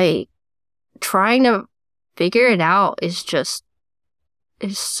 like, trying to figure it out is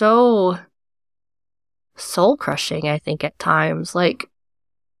so soul crushing, I think, at times. Like,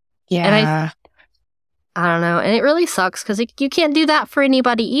 Yeah. and I don't know. And it really sucks because you can't do that for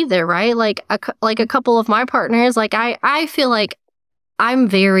anybody either, right? Like a couple of my partners, like I feel like I'm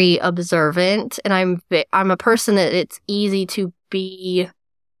very observant, and I'm a person that it's easy to be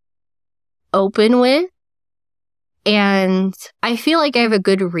open with. And I feel like I have a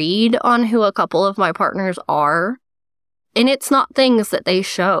good read on who a couple of my partners are. And it's not things that they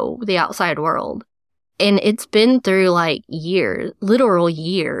show the outside world. And it's been through like years, literal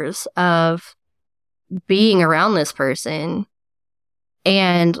years of being around this person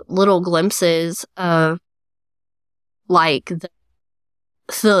and little glimpses of like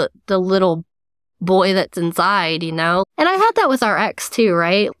the little boy that's inside, you know? And I had that with our ex too,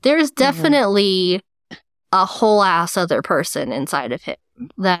 right? There's definitely a whole ass other person inside of him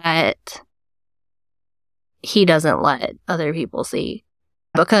that he doesn't let other people see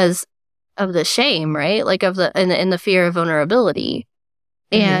because of the shame, right? Like and the fear of vulnerability.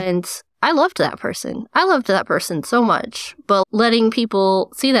 And I loved that person. I loved that person so much. But letting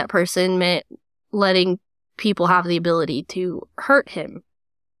people see that person meant letting people have the ability to hurt him.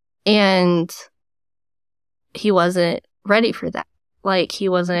 And he wasn't ready for that. Like, he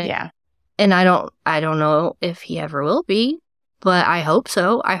wasn't. Yeah. And I don't know if he ever will be, but I hope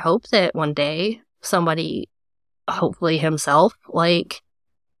so. I hope that one day somebody, hopefully himself, like,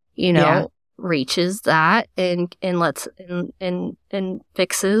 you know, reaches that and lets and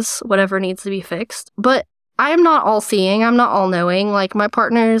fixes whatever needs to be fixed. But I'm not all seeing. I'm not all knowing. Like, my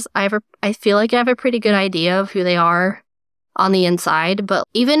partners, I feel like I have a pretty good idea of who they are on the inside. But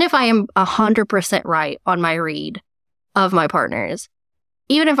even if I am 100% right on my read of my partners,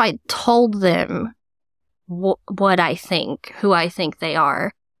 even if I told them what I think, who I think they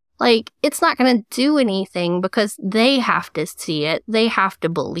are, like, it's not going to do anything because they have to see it. They have to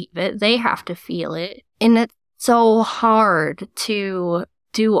believe it. They have to feel it. And it's so hard to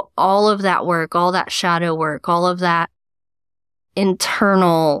do all of that work, all that shadow work, all of that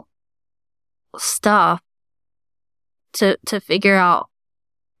internal stuff to figure out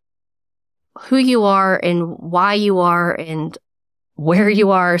who you are and why you are and where you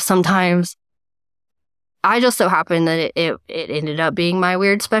are. Sometimes I just so happened that it ended up being my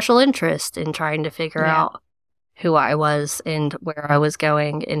weird special interest in trying to figure out who I was and where I was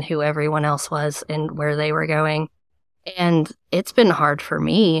going and who everyone else was and where they were going. And it's been hard for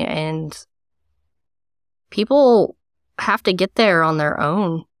me, and people have to get there on their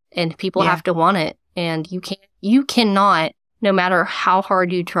own, and people have to want it. And you cannot, no matter how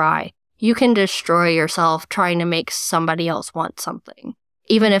hard you try, you can destroy yourself trying to make somebody else want something,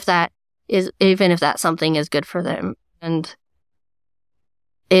 even if that something is good for them. And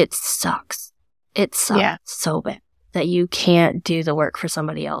it sucks. It sucks so bad that you can't do the work for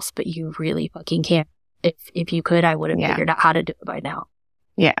somebody else, but you really fucking can't. If you could, I would have figured out how to do it by now.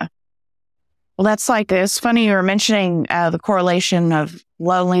 Yeah. Well, that's like, it's funny you were mentioning the correlation of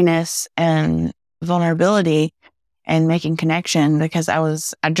loneliness and vulnerability and making connection, because I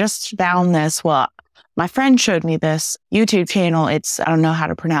just found this. Well, my friend showed me this YouTube channel. It's, I don't know how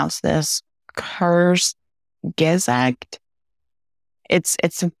to pronounce this. Kurzgesagt. It's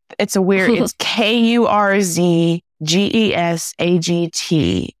a weird, it's Kurzgesagt,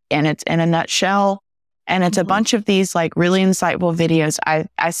 and it's in a nutshell. And it's a bunch of these like really insightful videos.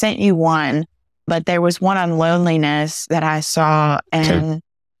 I sent you one, but there was one on loneliness that I saw. And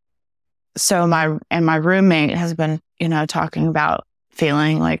so my roommate has been, talking about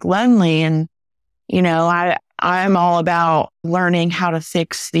feeling like lonely. And, I'm all about learning how to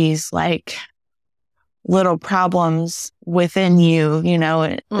fix these like little problems within you,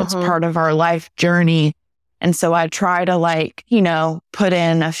 it's part of our life journey. And so I try to like, put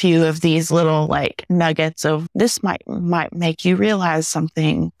in a few of these little like nuggets of this might make you realize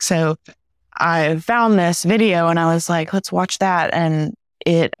something. So I found this video and I was like, let's watch that. And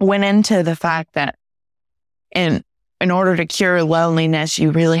it went into the fact that in order to cure loneliness,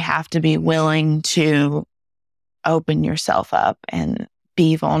 you really have to be willing to open yourself up and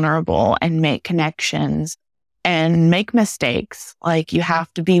be vulnerable and make connections and make mistakes. Like, you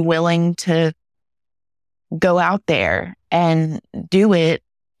have to be willing to go out there and do it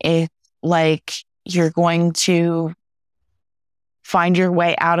if like you're going to find your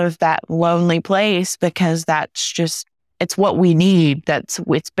way out of that lonely place, because it's what we need.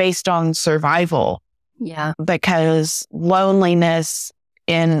 It's based on survival. Yeah. Because loneliness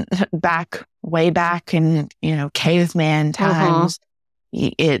way back in, caveman times,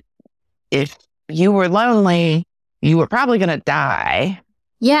 it if you were lonely, you were probably going to die.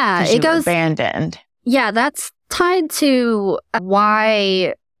 Yeah, it goes abandoned. Yeah, that's tied to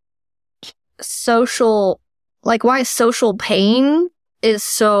why social pain is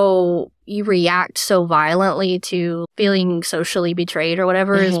so, you react so violently to feeling socially betrayed or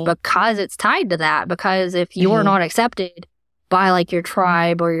whatever, is because it's tied to that. Because if you're not accepted by like your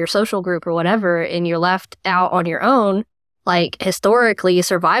tribe or your social group or whatever, and you're left out on your own, like historically,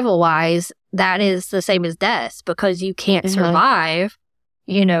 survival wise, that is the same as death, because you can't survive,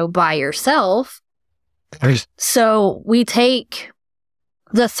 by yourself. So we take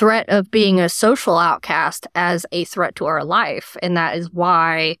the threat of being a social outcast as a threat to our life. And that is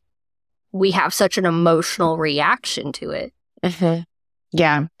why we have such an emotional reaction to it.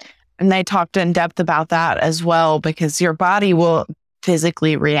 Yeah. And they talked in depth about that as well, because your body will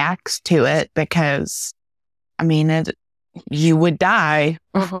physically react to it because, you would die.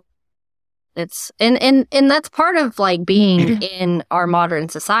 It's and that's part of like being in our modern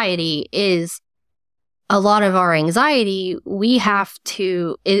society, is a lot of our anxiety we have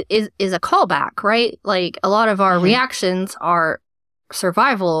to is a callback, right? Like a lot of our reactions are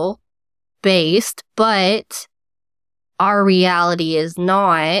survival based, but our reality is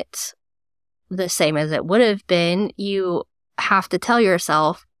not the same as it would have been. You have to tell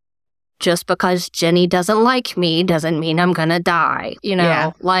yourself, just because Jenny doesn't like me doesn't mean I'm gonna die.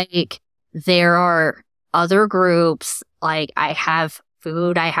 Like there are other groups, like I have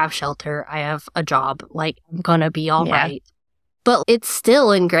food, I have shelter, I have a job, like I'm gonna be all right. But it's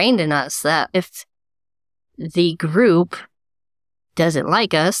still ingrained in us that if the group doesn't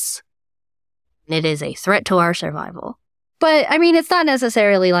like us, it is a threat to our survival. But it's not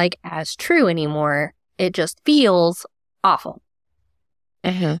necessarily like as true anymore. It just feels awful.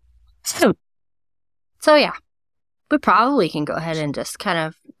 So yeah, we probably can go ahead and just kind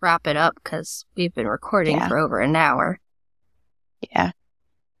of wrap it up, because we've been recording for over an hour. Yeah.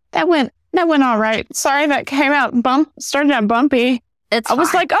 That went all right. Sorry that came out started out bumpy. I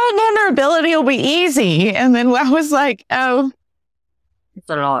was like, vulnerability will be easy. And then I was like, oh. It's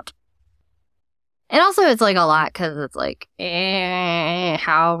a lot. And also it's like a lot because it's like,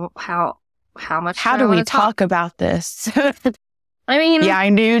 how much? How do we talk about this? Yeah, I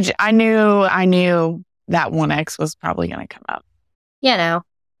knew that 1X was probably going to come up. No.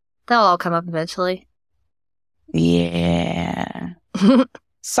 They'll all come up eventually. Yeah.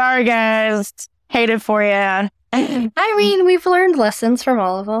 Sorry, guys. Hate it for you. We've learned lessons from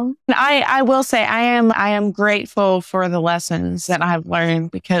all of them. I will say I am grateful for the lessons that I've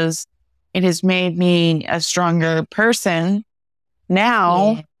learned, because it has made me a stronger person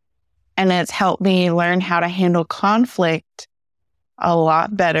now. Yeah. And it's helped me learn how to handle conflict a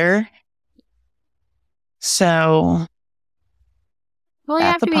lot better. So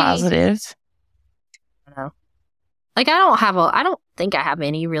that's a positive. Like, I don't think I have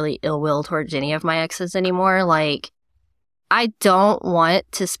any really ill will towards any of my exes anymore. Like, I don't want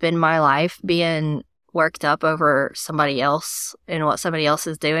to spend my life being worked up over somebody else and what somebody else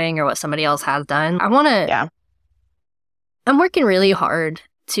is doing or what somebody else has done. I want to... Yeah. I'm working really hard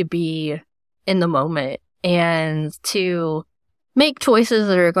to be in the moment and to make choices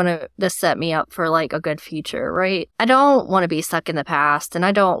that are going to set me up for, like, a good future, right? I don't want to be stuck in the past, and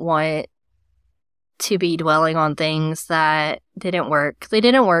I don't want to be dwelling on things that didn't work. They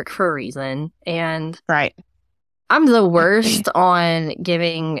didn't work for a reason. And right. I'm the worst on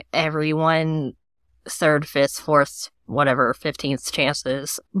giving everyone third, fifth, fourth, whatever, 15th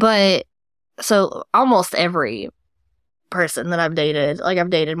chances. But so almost every person that I've dated, like I've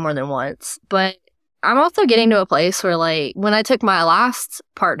dated more than once. But I'm also getting to a place where, like, when I took my last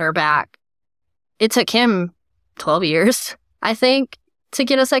partner back, it took him 12 years, I think, to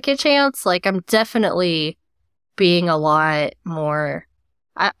get a second chance. Like, I'm definitely being a lot more...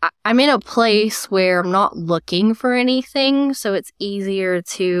 I'm in a place where I'm not looking for anything, so it's easier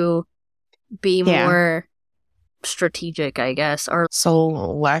to be more strategic, I guess, or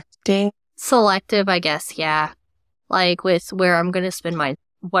selective, I guess, yeah. Like, with where I'm going to spend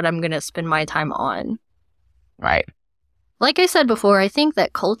what I'm going to spend my time on. Right. Like I said before, I think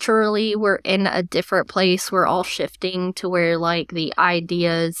that culturally we're in a different place. We're all shifting to where, like, the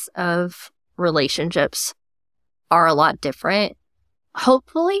ideas of relationships are a lot different.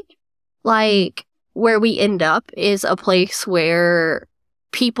 Hopefully, like, where we end up is a place where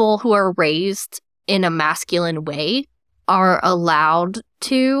people who are raised in a masculine way are allowed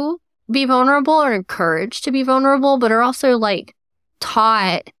to be vulnerable or encouraged to be vulnerable, but are also, like,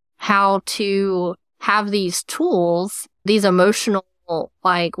 taught how to have these tools, these emotional,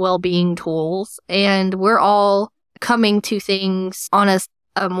 like, well-being tools. And we're all coming to things on a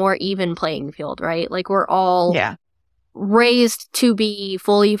a more even playing field, right? Like, we're all Yeah. raised to be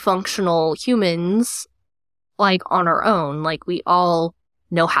fully functional humans, like, on our own. Like, we all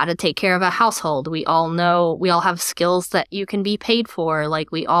know how to take care of a household. We all have skills that you can be paid for.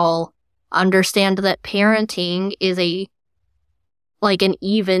 Like, we all understand that parenting is an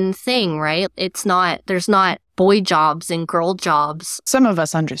even thing, right? There's not boy jobs and girl jobs. Some of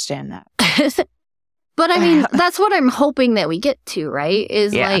us understand that. But I mean, that's what I'm hoping that we get to, right?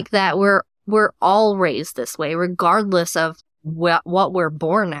 Is like that we're all raised this way, regardless of what we're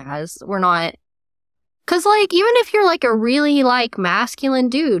born as. We're not, because like, even if you're like a really like masculine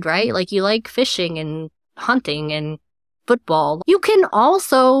dude, right? Like, you like fishing and hunting and football, you can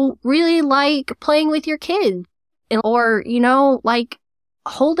also really like playing with your kids, or, you know, like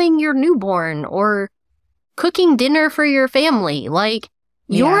holding your newborn or cooking dinner for your family. Like,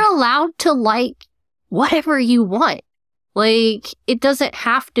 you're allowed to like whatever you want. Like, it doesn't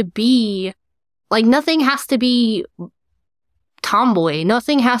have to be, like, nothing has to be tomboy.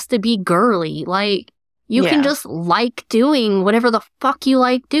 Nothing has to be girly. Like, you can just like doing whatever the fuck you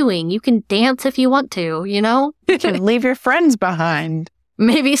like doing. You can dance if you want to, you know? You can leave your friends behind.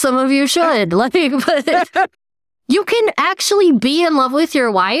 Maybe some of you should. Like, but you can actually be in love with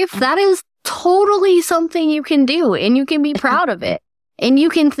your wife. That is totally something you can do, and you can be proud of it. And you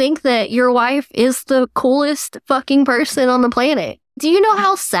can think that your wife is the coolest fucking person on the planet. Do you know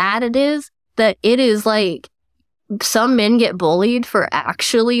how sad it is that it is like some men get bullied for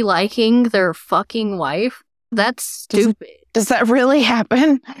actually liking their fucking wife? That's stupid. Does that really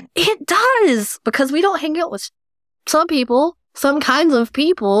happen? It does, because we don't hang out with some people, some kinds of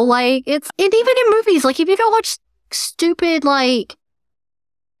people. Like, and even in movies, like, if you don't watch stupid, like,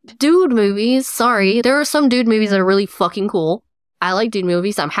 dude movies, sorry, there are some dude movies that are really fucking cool. I like dude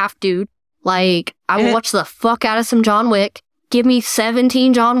movies. I'm half dude. Like, I will watch the fuck out of some John Wick. Give me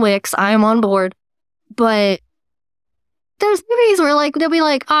 17 John Wicks. I am on board. But there's movies where, like, they'll be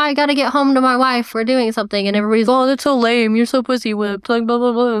like, oh, I gotta get home to my wife. We're doing something. And everybody's, oh, that's so lame. You're so pussy whipped. Like, blah,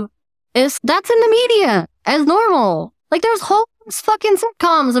 blah, blah. That's in the media as normal. Like, there's whole fucking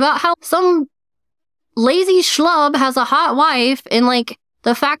sitcoms about how some lazy schlub has a hot wife, and, like,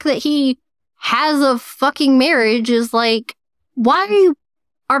 the fact that he has a fucking marriage is, like, why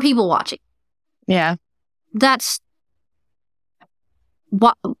are people watching? Yeah. That's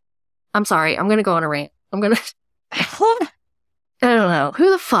what. I'm sorry. I'm going to go on a rant. I don't know. Who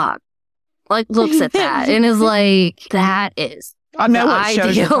the fuck, like, looks at that and is like, that is I know what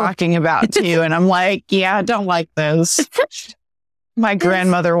shows you're talking about, too. And I'm like, yeah, I don't like those. My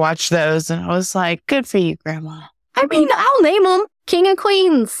grandmother watched those, and I was like, good for you, Grandma. I mean, I'll name them. King of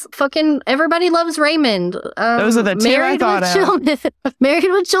Queens. Fucking Everybody Loves Raymond. Those are the two I thought of. Married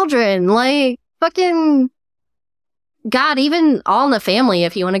with Children. Like, fucking, God, even All in the Family,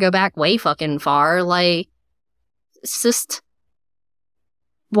 if you want to go back way fucking far. Like, it's just,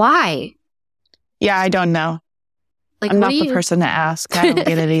 why? Yeah, I don't know. Like, I'm not the person to ask. I don't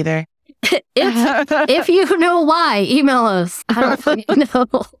get it either. if you know why, email us. I don't fucking know.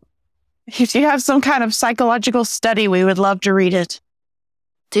 If you have some kind of psychological study, we would love to read it.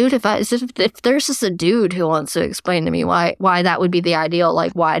 Dude, if there's just a dude who wants to explain to me why that would be the ideal,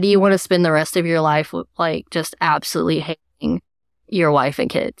 like, why do you want to spend the rest of your life, like, just absolutely hating your wife and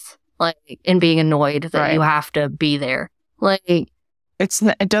kids, like, and being annoyed that you have to be there? Like,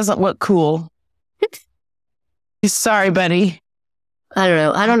 it doesn't look cool. Sorry, buddy. I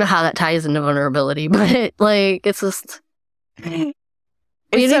don't know how that ties into vulnerability, but, like, it's just...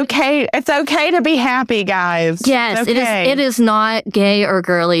 It's okay. It's okay to be happy, guys. Yes, okay. It is not gay or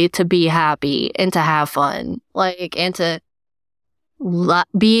girly to be happy and to have fun, like, and to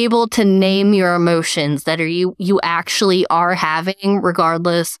be able to name your emotions that you actually are having,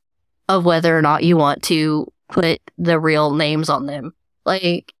 regardless of whether or not you want to put the real names on them.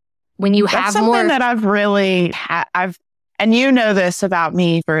 Like, when you have more, something that I've really and you know this about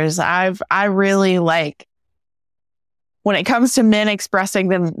me, is I really like. When it comes to men expressing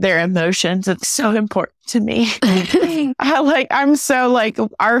their emotions, it's so important to me. I'm so like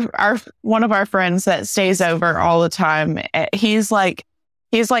our one of our friends that stays over all the time. He's like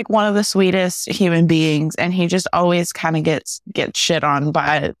one of the sweetest human beings, and he just always kind of gets shit on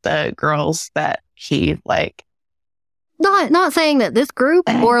by the girls that he like. Not saying that this group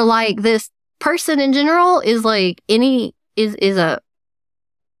or like this person in general is like is a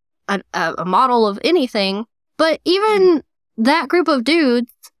model of anything. But even that group of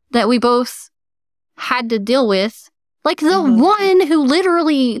dudes that we both had to deal with, like the one who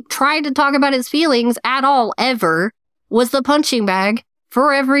literally tried to talk about his feelings at all ever was the punching bag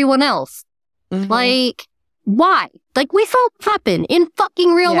for everyone else. Like, why? Like, we saw it happen in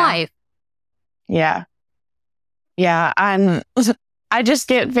fucking real life. Yeah. Yeah. I just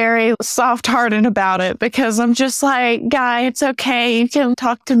get very soft-hearted about it because I'm just like, guy, it's okay. You can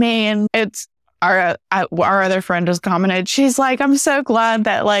talk to me. And it's our other friend has commented. She's like, I'm so glad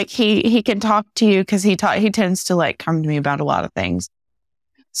that like he can talk to you because he tends to like come to me about a lot of things.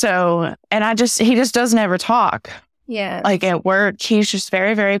 So, and he just doesn't ever talk. Yeah. Like at work, he's just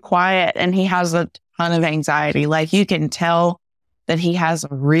very, very quiet and he has a ton of anxiety. Like you can tell that he has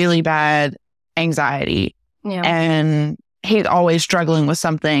really bad anxiety. Yeah. And he's always struggling with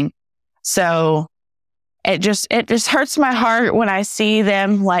something. So it just hurts my heart when I see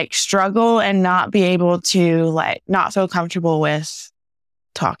them like struggle and not be able to like not feel comfortable with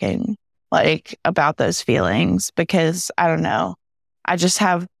talking like about those feelings because I don't know. I just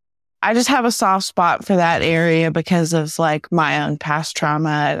have a soft spot for that area because of like my own past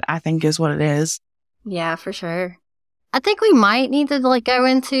trauma, I think is what it is. Yeah, for sure. I think we might need to like go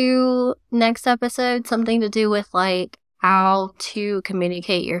into next episode something to do with like how to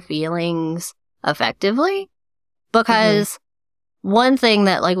communicate your feelings effectively. Because one thing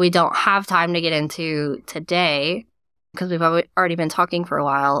that like we don't have time to get into today, because we've already been talking for a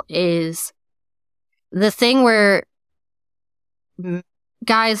while, is the thing where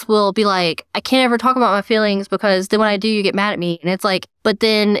guys will be like, I can't ever talk about my feelings because then when I do, you get mad at me. And it's like, but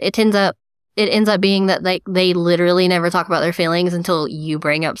then it ends up being that like they literally never talk about their feelings until you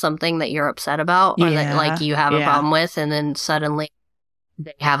bring up something that you're upset about or that like you have a problem with, and then suddenly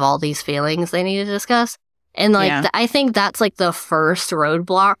they have all these feelings they need to discuss. And like I think that's like the first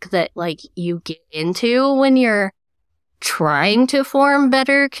roadblock that like you get into when you're trying to form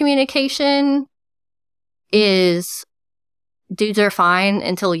better communication is dudes are fine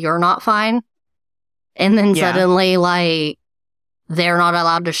until you're not fine. And then suddenly like they're not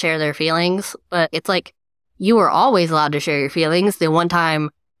allowed to share their feelings. But it's like you were always allowed to share your feelings. The one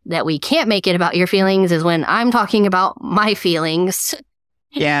time that we can't make it about your feelings is when I'm talking about my feelings.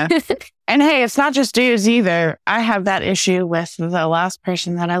 Yeah. And hey, it's not just dudes either. I have that issue with the last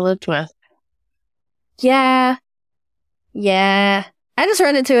person that I lived with. Yeah. Yeah. I just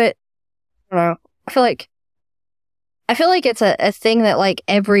ran into it. I don't know. I feel like it's a thing that like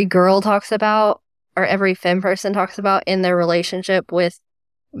every girl talks about or every femme person talks about in their relationship with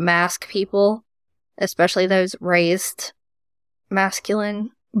masc people, especially those raised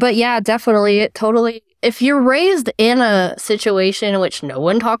masculine. But yeah, definitely, if you're raised in a situation in which no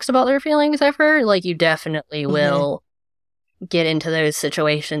one talks about their feelings ever, like you definitely will get into those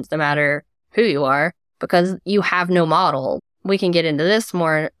situations no matter who you are because you have no model. We can get into this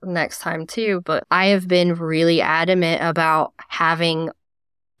more next time too, but I have been really adamant about having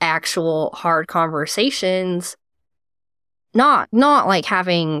actual hard conversations, not like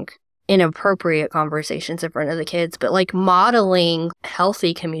having inappropriate conversations in front of the kids, but like modeling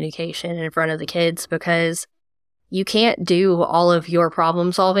healthy communication in front of the kids, because you can't do all of your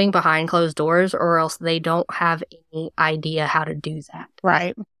problem solving behind closed doors or else they don't have any idea how to do that.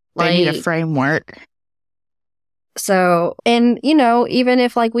 Right. They need a framework. So, and you know, even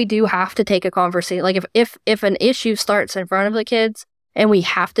if like we do have to take a conversation, like if an issue starts in front of the kids and we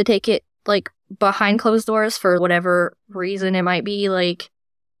have to take it like behind closed doors for whatever reason it might be, like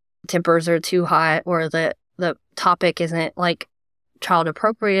tempers are too hot or the topic isn't like child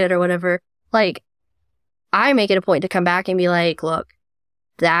appropriate or whatever, like I make it a point to come back and be like, look,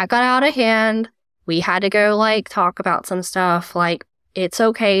 that got out of hand. We had to go like talk about some stuff. Like it's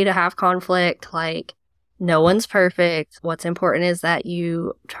okay to have conflict. Like no one's perfect. What's important is that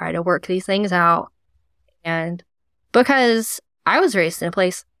you try to work these things out. And because I was raised in a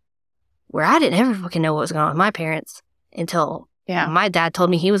place where I didn't ever fucking know what was going on with my parents until my dad told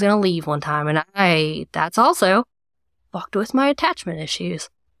me he was going to leave one time. And that's also fucked with my attachment issues.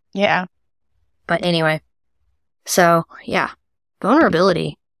 Yeah. But anyway, so yeah,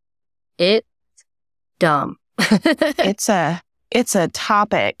 vulnerability. It's dumb. It's a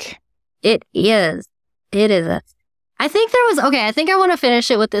topic. It is. It is. I think I think I want to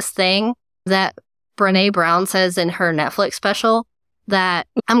finish it with this thing that Brene Brown says in her Netflix special that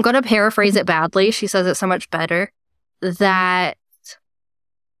I'm going to paraphrase it badly. She says it so much better that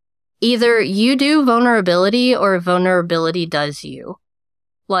either you do vulnerability or vulnerability does you.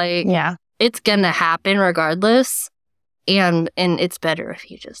 Like, it's going to happen regardless. And it's better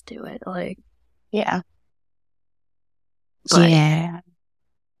if you just do it. Like, yeah.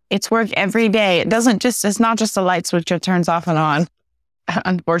 It's work every day. It's not just a light switch that turns off and on,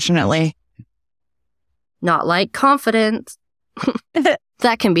 unfortunately. Not like confidence.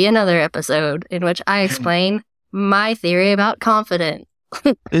 That can be another episode in which I explain my theory about confidence.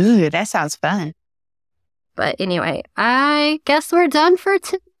 Ooh, that sounds fun. But anyway, I guess we're done for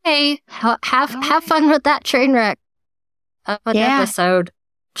today. Have fun with that train wreck of an episode.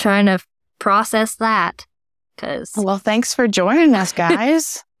 Trying to process that. Well, thanks for joining us,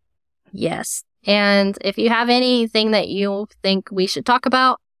 guys. Yes. And if you have anything that you think we should talk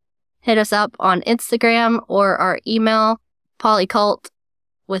about, hit us up on Instagram or our email, polycult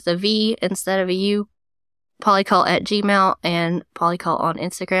with a V instead of a U, polycult@gmail, and polycult on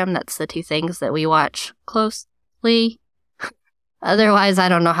Instagram. That's the two things that we watch closely. Otherwise, I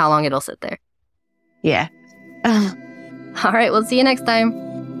don't know how long it'll sit there. Yeah. All right, we'll see you next time.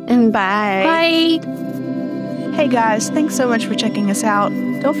 And bye. Bye. Hey guys, thanks so much for checking us out.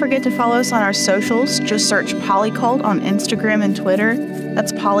 Don't forget to follow us on our socials. Just search Polycult on Instagram and Twitter.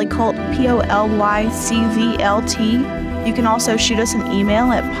 That's Polycult, POLYCVLT. You can also shoot us an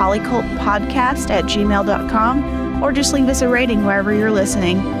email at polycultpodcast@gmail.com or just leave us a rating wherever you're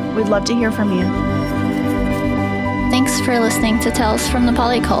listening. We'd love to hear from you. Thanks for listening to Tales from the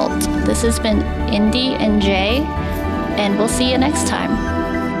Polycult. This has been Indy and Jay, and we'll see you next time.